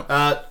 go head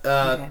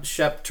out. Okay.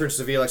 Shep turns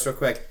to Velex real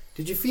quick.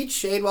 Did you feed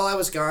Shade while I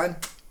was gone?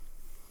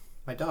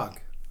 My dog.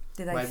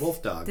 My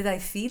wolf dog. Did I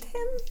feed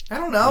him? I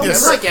don't know.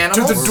 Yes. They're like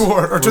animals. To the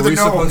door or to Were the we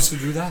supposed nose. to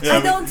do that? Yeah,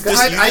 I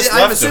don't.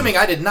 I'm assuming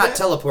I did not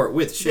teleport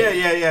with shit.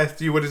 Yeah.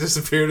 You would have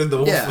disappeared and the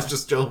wolf Yeah. was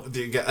just chilling with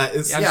you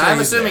guys. I'm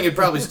assuming it'd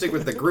probably stick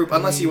with the group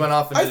unless he went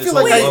off and I did feel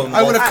his like lone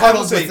I would have I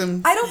cuddled would say- with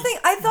him. I don't think.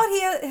 I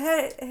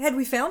thought had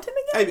we found him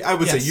again? I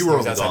would say Yes, you were he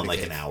was only outside gone the like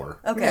cave. an hour.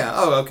 Okay. Yeah.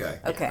 Oh, okay.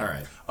 Okay. All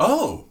right.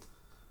 Oh,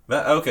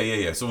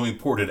 okay. So when we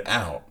ported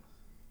out,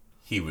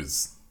 he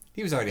was.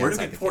 He was already Where did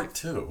outside we the port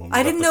to? When we I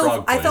left didn't the know.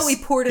 frog I thought place?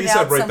 we poured it He out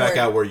said right somewhere. back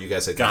out where you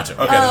guys had Gotcha.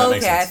 gone. Okay, that Oh,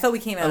 makes okay. I sense. thought we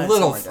came out a of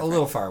little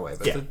somewhere far away,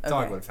 but Yeah. the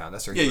dogwood found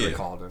us, or Yeah, he yeah.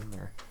 called him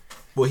there.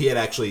 Well, he had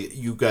actually,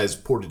 you guys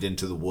ported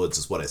into the woods,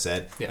 is what I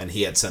said, Yeah. and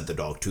he had sent the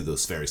dog to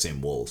those very same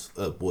woods.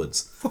 Oh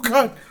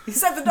God! He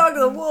sent the dog to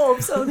the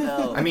wolves. Oh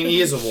no. I mean, he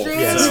is a wolf.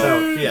 Yeah, So,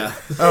 yeah.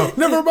 Oh,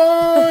 never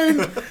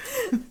mind.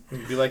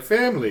 He'd be like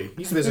family.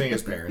 He's visiting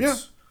his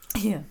parents.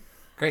 yeah.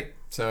 Great.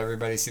 So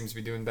everybody seems to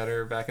be doing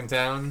better back in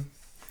town.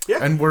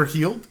 And we're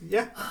healed.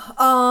 Yeah.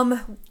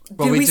 Did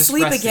we we just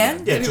sleep rested again?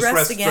 again. Yeah, Did we just rest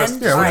rest- again? rest- Yeah,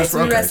 we Alright, just- so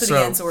we okay, rested so-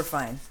 again, so we're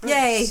fine.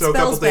 Yay, So a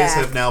couple spells days back.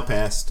 have now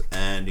passed,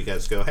 and you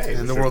guys go, hey.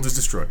 And the sure- world is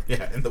destroyed.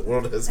 Yeah, and the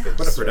world has been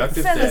What a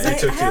productive Fellas, day. It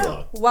took too how-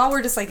 long. While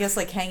we're just, I guess,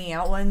 like hanging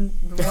out one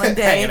day,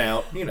 Hanging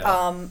out, you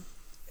know.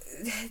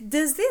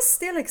 does this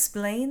still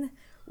explain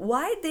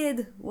why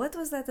did what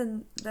was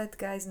that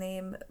guy's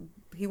name?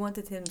 He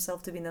wanted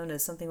himself to be known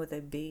as something with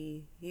a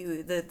B.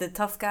 The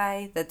tough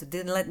guy that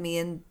didn't let me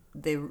in.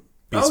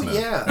 Oh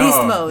yeah. Beast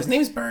Oh, mode. His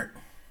name's Bert.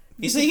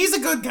 He's a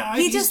good guy.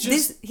 He He's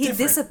just he different.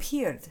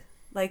 disappeared.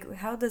 Like,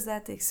 how does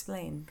that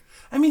explain?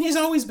 I mean, he's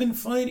always been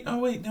fighting. Oh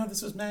wait, no,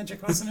 this was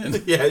magic, wasn't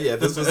it? Yeah,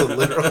 this was a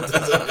literal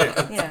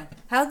disappearance. Yeah.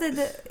 How did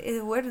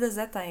where does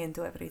that tie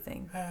into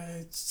everything?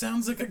 It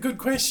sounds like a good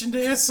question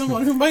to ask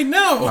someone who might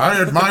know.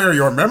 I admire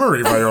your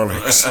memory,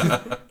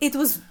 Violix. It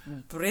was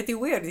pretty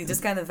weird. He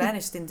just kind of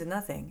vanished into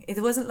nothing. It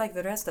wasn't like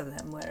the rest of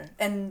them were.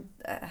 And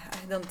I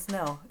don't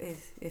know.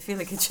 I feel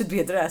like it should be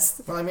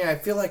addressed. Well, I mean, I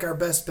feel like our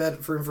best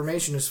bet for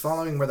information is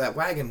following where that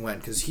wagon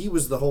went, because he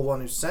was the whole one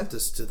who sent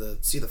us to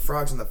see the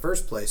frogs in the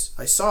first place.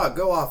 I saw it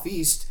go off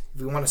east. If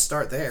we want to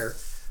start there.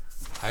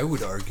 I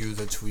would argue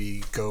that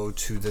we go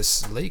to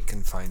this lake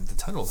and find the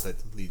tunnel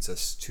that leads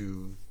us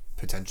to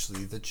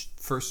potentially the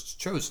first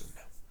chosen.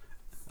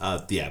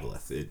 The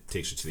Aboleth. It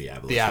takes you to the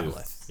Aboleth. The who-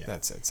 Aboleth. Yeah.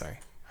 That's it, sorry.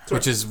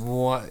 Which is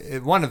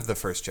one of the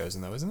first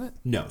chosen, though, isn't it?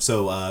 No,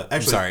 so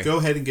actually, sorry. go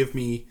ahead and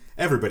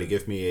everybody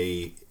give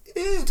me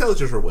a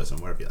intelligence or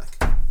wisdom, whatever you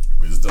like.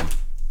 Wisdom.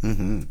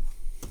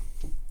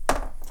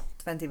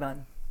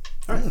 21.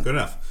 All right, good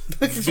enough.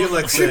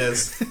 Felix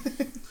says.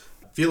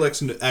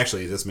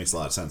 Actually, this makes a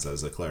lot of sense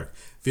as a cleric.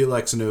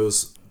 Felix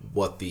knows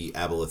what the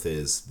Aboleth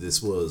is.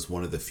 This was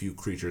one of the few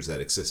creatures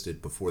that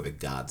existed before the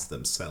gods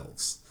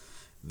themselves.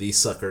 These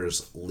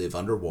suckers live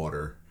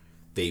underwater.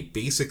 They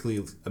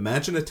basically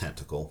imagine a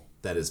tentacle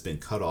that has been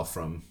cut off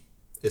from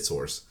its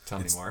source. Tell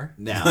me more.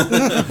 Now,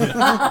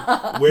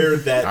 where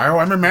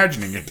I'm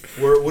imagining it.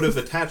 where it would have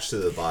attached to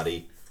the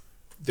body,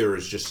 there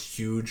is just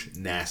huge,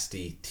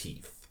 nasty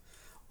teeth.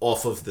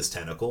 Off of this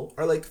tentacle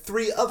are like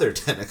 3 other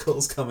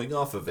tentacles coming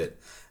off of it.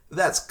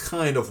 That's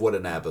kind of what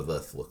an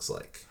Aboleth looks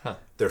like. Huh.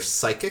 They're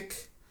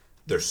psychic.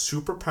 They're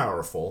super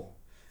powerful.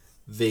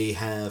 They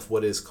have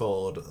what is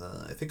called,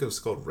 I think it was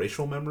called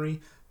racial memory,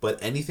 but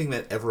anything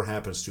that ever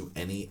happens to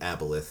any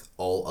Aboleth,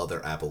 all other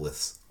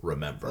Aboleths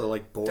remember. Or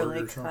like bored They're or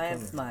like something.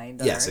 hive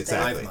mind. Yes, aren't they?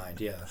 exactly. Hive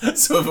mind, yeah.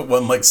 So if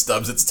one like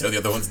stubs its toe, the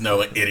other one's no,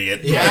 like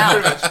idiot. Yeah,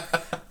 pretty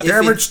much.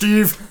 Damn it,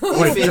 Steve.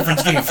 Wait, different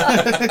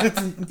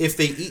Steve. If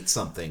they eat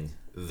something,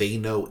 they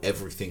know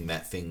everything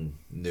that thing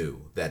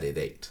knew that it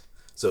ate.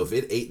 So if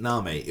it ate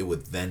Name, it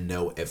would then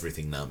know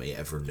everything Name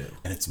ever knew.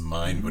 And its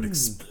mind would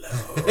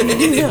explode.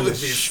 It would be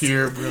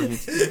Sheer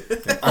brilliance.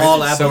 All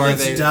So are Aboleths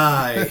they-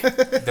 die.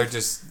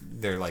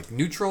 They're like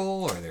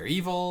neutral, or they're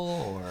evil,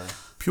 or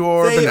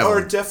Pure They are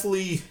benevolent.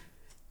 definitely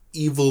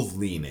evil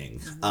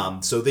leaning.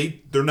 So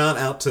they're not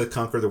out to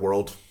conquer the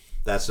world.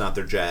 That's not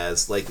their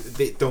jazz. Like,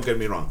 don't get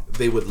me wrong.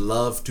 They would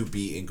love to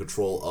be in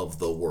control of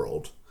the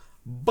world,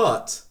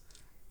 but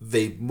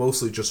they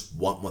mostly just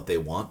want what they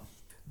want.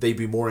 They'd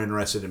be more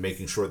interested in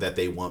making sure that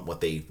they want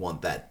what they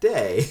want that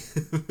day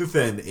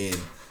than in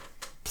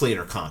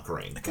planar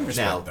conquering.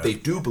 Now, that. they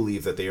do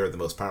believe that they are the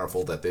most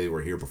powerful, that they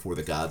were here before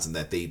the gods, and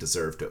that they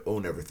deserve to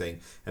own everything,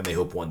 and they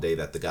hope one day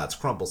that the gods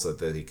crumble so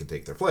that they can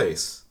take their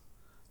place.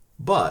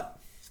 But,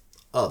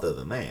 other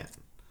than that,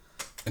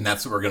 And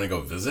that's what we're gonna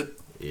go visit.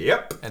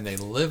 yep. and they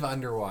live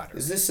underwater.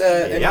 Is this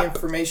any Yep.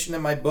 information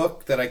in my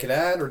book that I could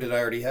add, or did I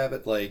already have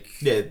it? Like,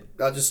 Yeah,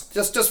 I'll just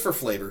for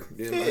flavor.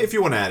 if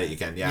you want to add it, you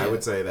can. Yeah, I Yeah.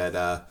 would say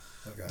that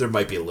there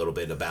might be a little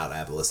bit about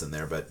Aboleth in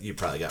there, but you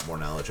probably got more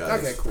knowledge out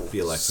Okay, of cool.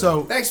 Felix.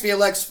 So, Thanks,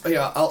 Felix.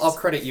 Yeah, I'll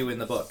credit you in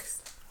the book.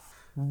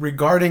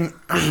 regarding,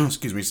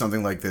 excuse me,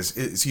 something like this,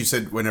 you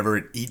said whenever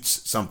it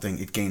eats something,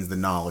 it gains the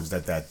knowledge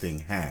that that thing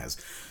has.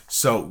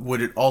 So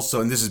would it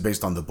also, and this is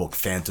based on the book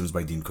Phantoms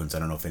by Dean Koontz. I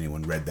don't know if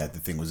anyone read that. The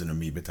thing was an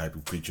amoeba type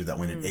of creature that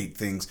when it ate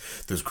things,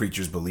 those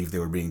creatures believed they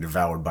were being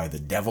devoured by the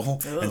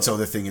devil. And so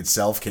the thing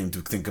itself came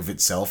to think of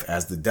itself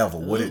as the devil.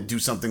 Would it do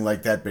something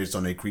like that based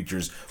on a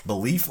creature's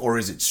belief, or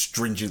is it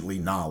stringently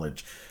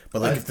knowledge?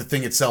 But like if the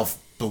thing itself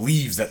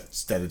believes that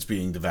it's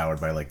being devoured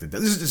by like the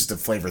devil. This is just a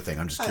flavor thing.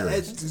 I'm just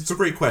curious. It's a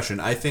great question.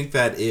 I think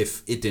that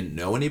if it didn't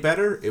know any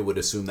better, it would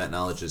assume that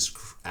knowledge is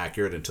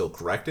accurate until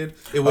corrected.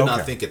 It would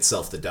not think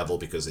itself the devil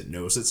because it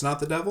knows it's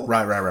not the devil.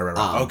 Right.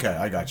 Okay,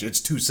 I got you.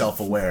 It's too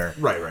self-aware.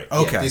 Right.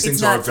 Okay. Yeah, these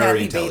It's things are not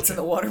very Kathy Bates intelligent. in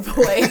The Water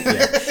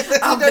Boy.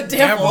 I'm the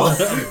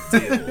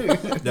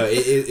devil. No,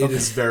 it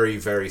is very,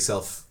 very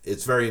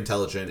it's very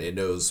intelligent. It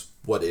knows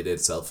what it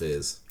itself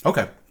is.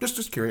 Okay.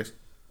 Just curious.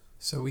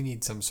 So we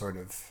need some sort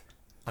of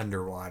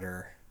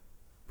underwater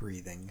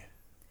breathing.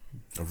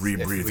 A If we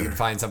can rebreather.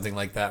 find something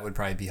like that, would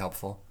probably be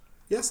helpful.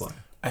 Yes, Lion.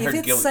 If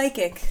it's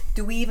psychic,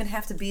 do we even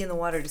have to be in the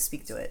water to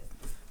speak to it?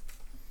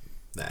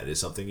 That is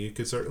something you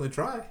could certainly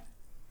try.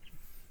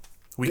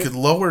 We could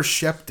lower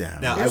Shep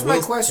down. Now, Here's I my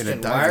will- question.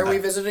 in a Why are we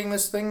diving- visiting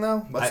this thing, though?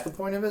 What's the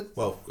point of it?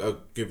 Well, I'll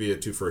give you a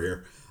twofer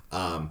here.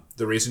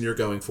 The reason you're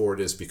going for it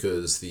is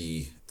because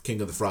the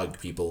King of the Frog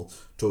people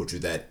told you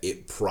that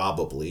it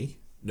probably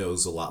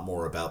knows a lot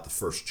more about the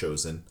First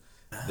Chosen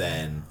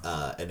than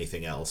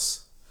anything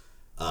else.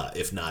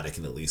 If not, it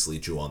can at least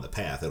lead you on the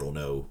path. It'll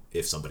know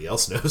if somebody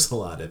else knows a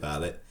lot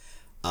about it.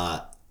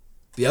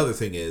 The other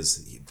thing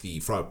is, the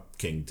Frog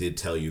King did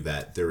tell you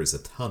that there is a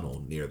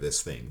tunnel near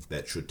this thing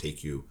that should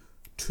take you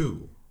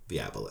to the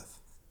Aboleth.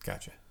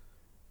 Gotcha.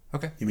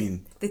 Okay. You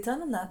mean The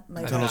tunnel not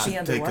might Tunnel not be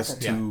should take us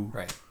underwater. to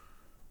Right.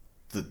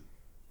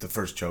 the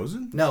First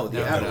Chosen? No, the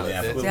No, Aboleth.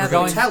 the- Yeah, we're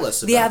going. Tell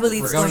us The about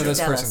Aboleth's We're going to to this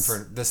tell person us.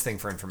 for this thing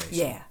for information.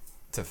 Yeah.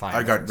 To find.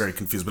 I got things. very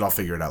confused, but I'll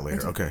figure it out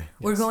later. Okay.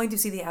 We're going to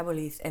see the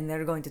Aboleth, and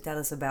they're going to tell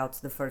us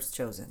about the First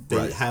Chosen.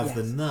 They have Yes.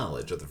 the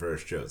knowledge of the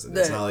First Chosen.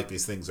 It's The- not like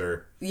these things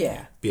are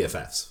Yeah.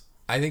 BFFs.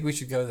 I think we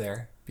should go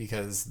there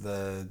because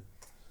the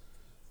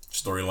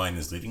Storyline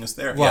is leading us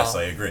there. well, Yes,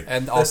 I agree.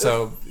 And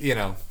also,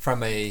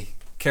 from a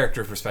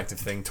character perspective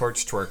thing,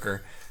 Torch Twerker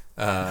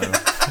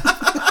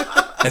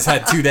has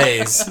had 2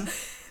 days.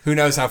 Who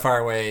knows how far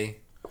away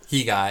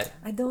he got?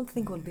 I don't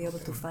think we'll be able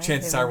to find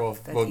Chances him are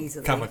that we'll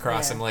easily. come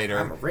across Yeah. him later.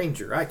 I'm a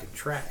ranger. I can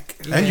track.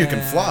 And you can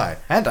Yeah. fly.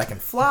 And I can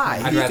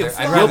fly. I'd You rather, can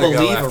I'd fly. rather You'll go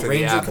believe after a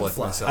ranger the can Aboleth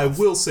fly. myself. I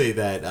will say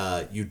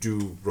that you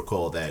do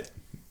recall that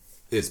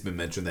it's been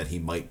mentioned that he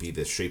might be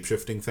this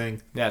shape-shifting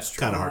thing. That's true.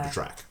 Kind of hard to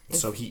track.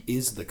 So he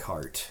is the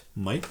cart.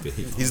 Might be.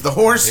 He's the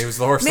horse. He was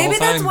the horse Maybe the whole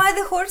that's time. why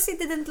the horsey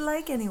didn't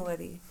like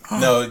anybody.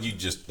 No, you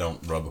just don't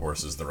rub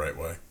horses the right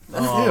way.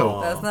 That's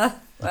not.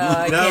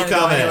 I No can't go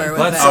comment. anywhere with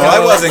Let's that.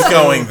 Oh, I wasn't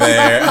going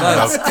there.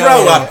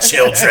 Grow up,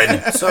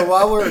 children. So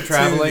while we're To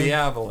traveling, the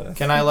Aboleth.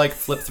 can I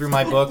flip through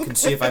my book and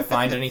see if I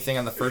find anything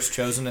on the First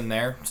Chosen in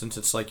there? Since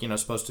it's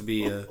supposed to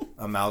be a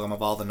amalgam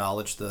of all the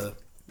knowledge the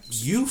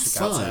You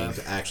Scouts find,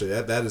 have. actually,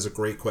 that is a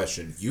great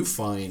question. You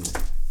find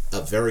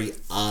a very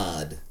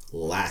odd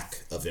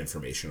lack of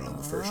information on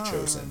the First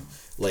Chosen.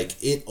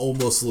 It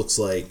almost looks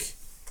like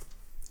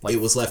it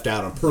was left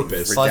out on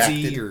purpose.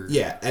 fuzzy or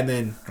Yeah, and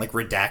then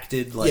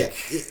redacted.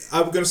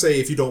 I'm going to say,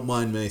 if you don't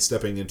mind me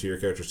stepping into your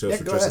character's toes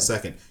for go just a ahead.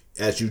 second,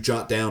 as you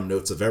jot down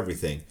notes of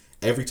everything,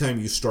 every time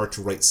you start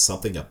to write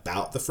something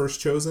about the First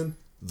Chosen,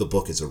 the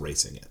book is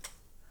erasing it.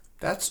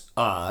 That's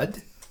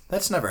odd.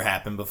 That's never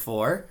happened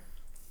before.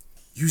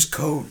 Use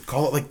code.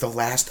 Call it the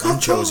last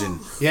unchosen.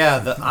 Yeah,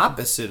 the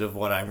opposite of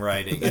what I'm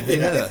writing.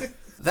 Yeah.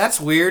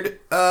 That's weird.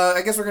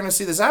 I guess we're going to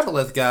see this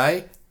Aboleth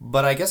guy,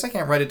 but I guess I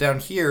can't write it down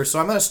here, so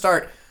I'm going to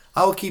start...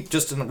 I'll keep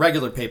just in the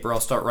regular paper, I'll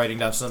start writing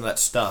down some of that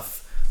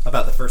stuff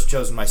about the First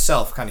Chosen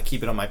myself, kind of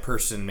keep it on my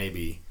person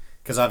maybe,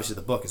 because obviously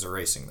the book is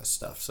erasing this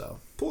stuff,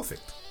 so...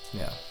 Perfect.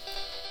 Yeah.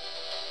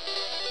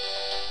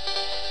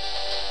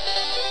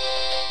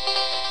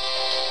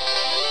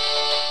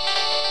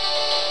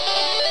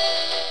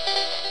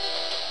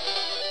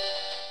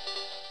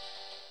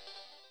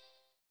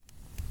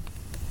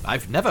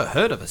 I've never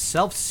heard of a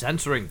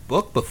self-censoring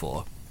book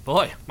before.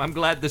 Boy, I'm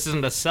glad this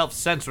isn't a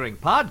self-censoring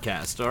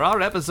podcast, or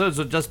our episodes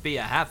would just be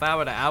a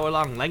half-hour to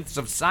hour-long lengths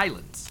of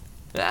silence.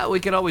 We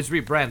could always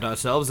rebrand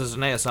ourselves as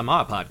an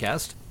ASMR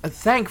podcast.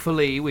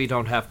 Thankfully, we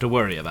don't have to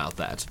worry about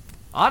that.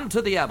 On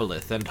to the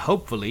Aboleth, and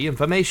hopefully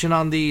information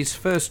on these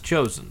First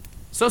Chosen.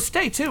 So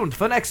stay tuned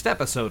for next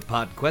episode,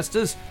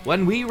 Podquesters,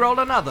 when we roll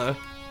another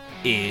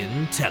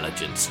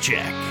intelligence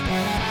check.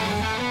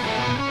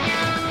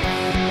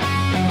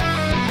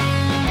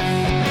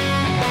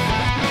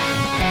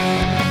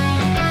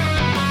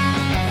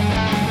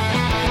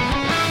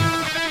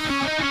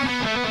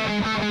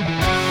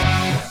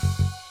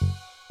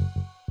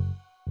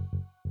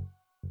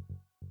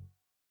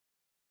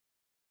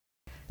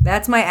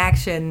 That's my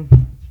action.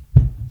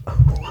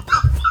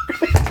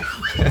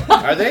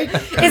 Are they?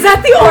 Is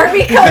that the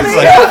army coming?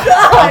 Oh,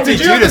 God. Did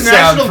you just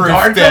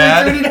soundproof,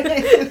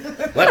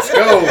 Dad? Let's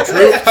go,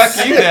 troop.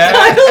 Fuck you, Dad.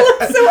 I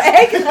look so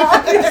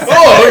agonized.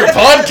 Oh, your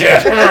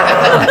podcast.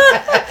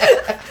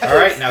 All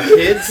right, now Now,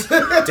 kids,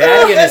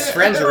 Daddy and his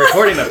friends are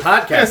recording a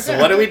podcast, so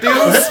what do?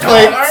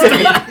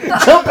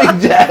 Jumping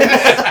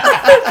jacks.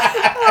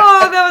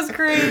 Oh, that was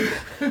great.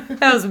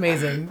 That was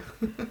amazing.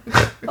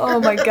 Oh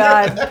my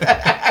god.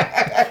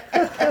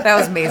 That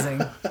was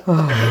amazing.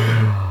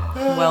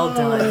 Well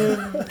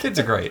done. Kids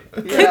are great.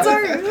 Kids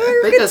are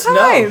they're They good just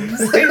times.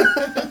 know.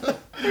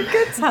 They're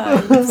good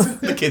times.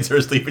 The kids are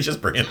asleep. It's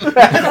just Brandon.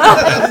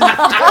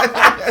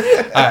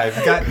 I've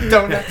got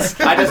donuts.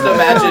 I just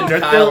imagine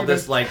Kyle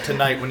this like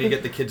tonight when you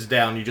get the kids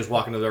down, you just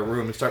walk into their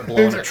room and start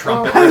blowing a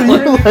trumpet.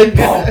 Like,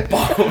 boom,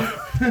 boom.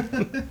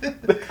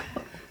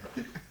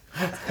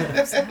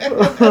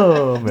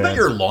 Oh Is that man.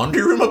 your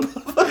laundry room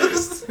above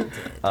us?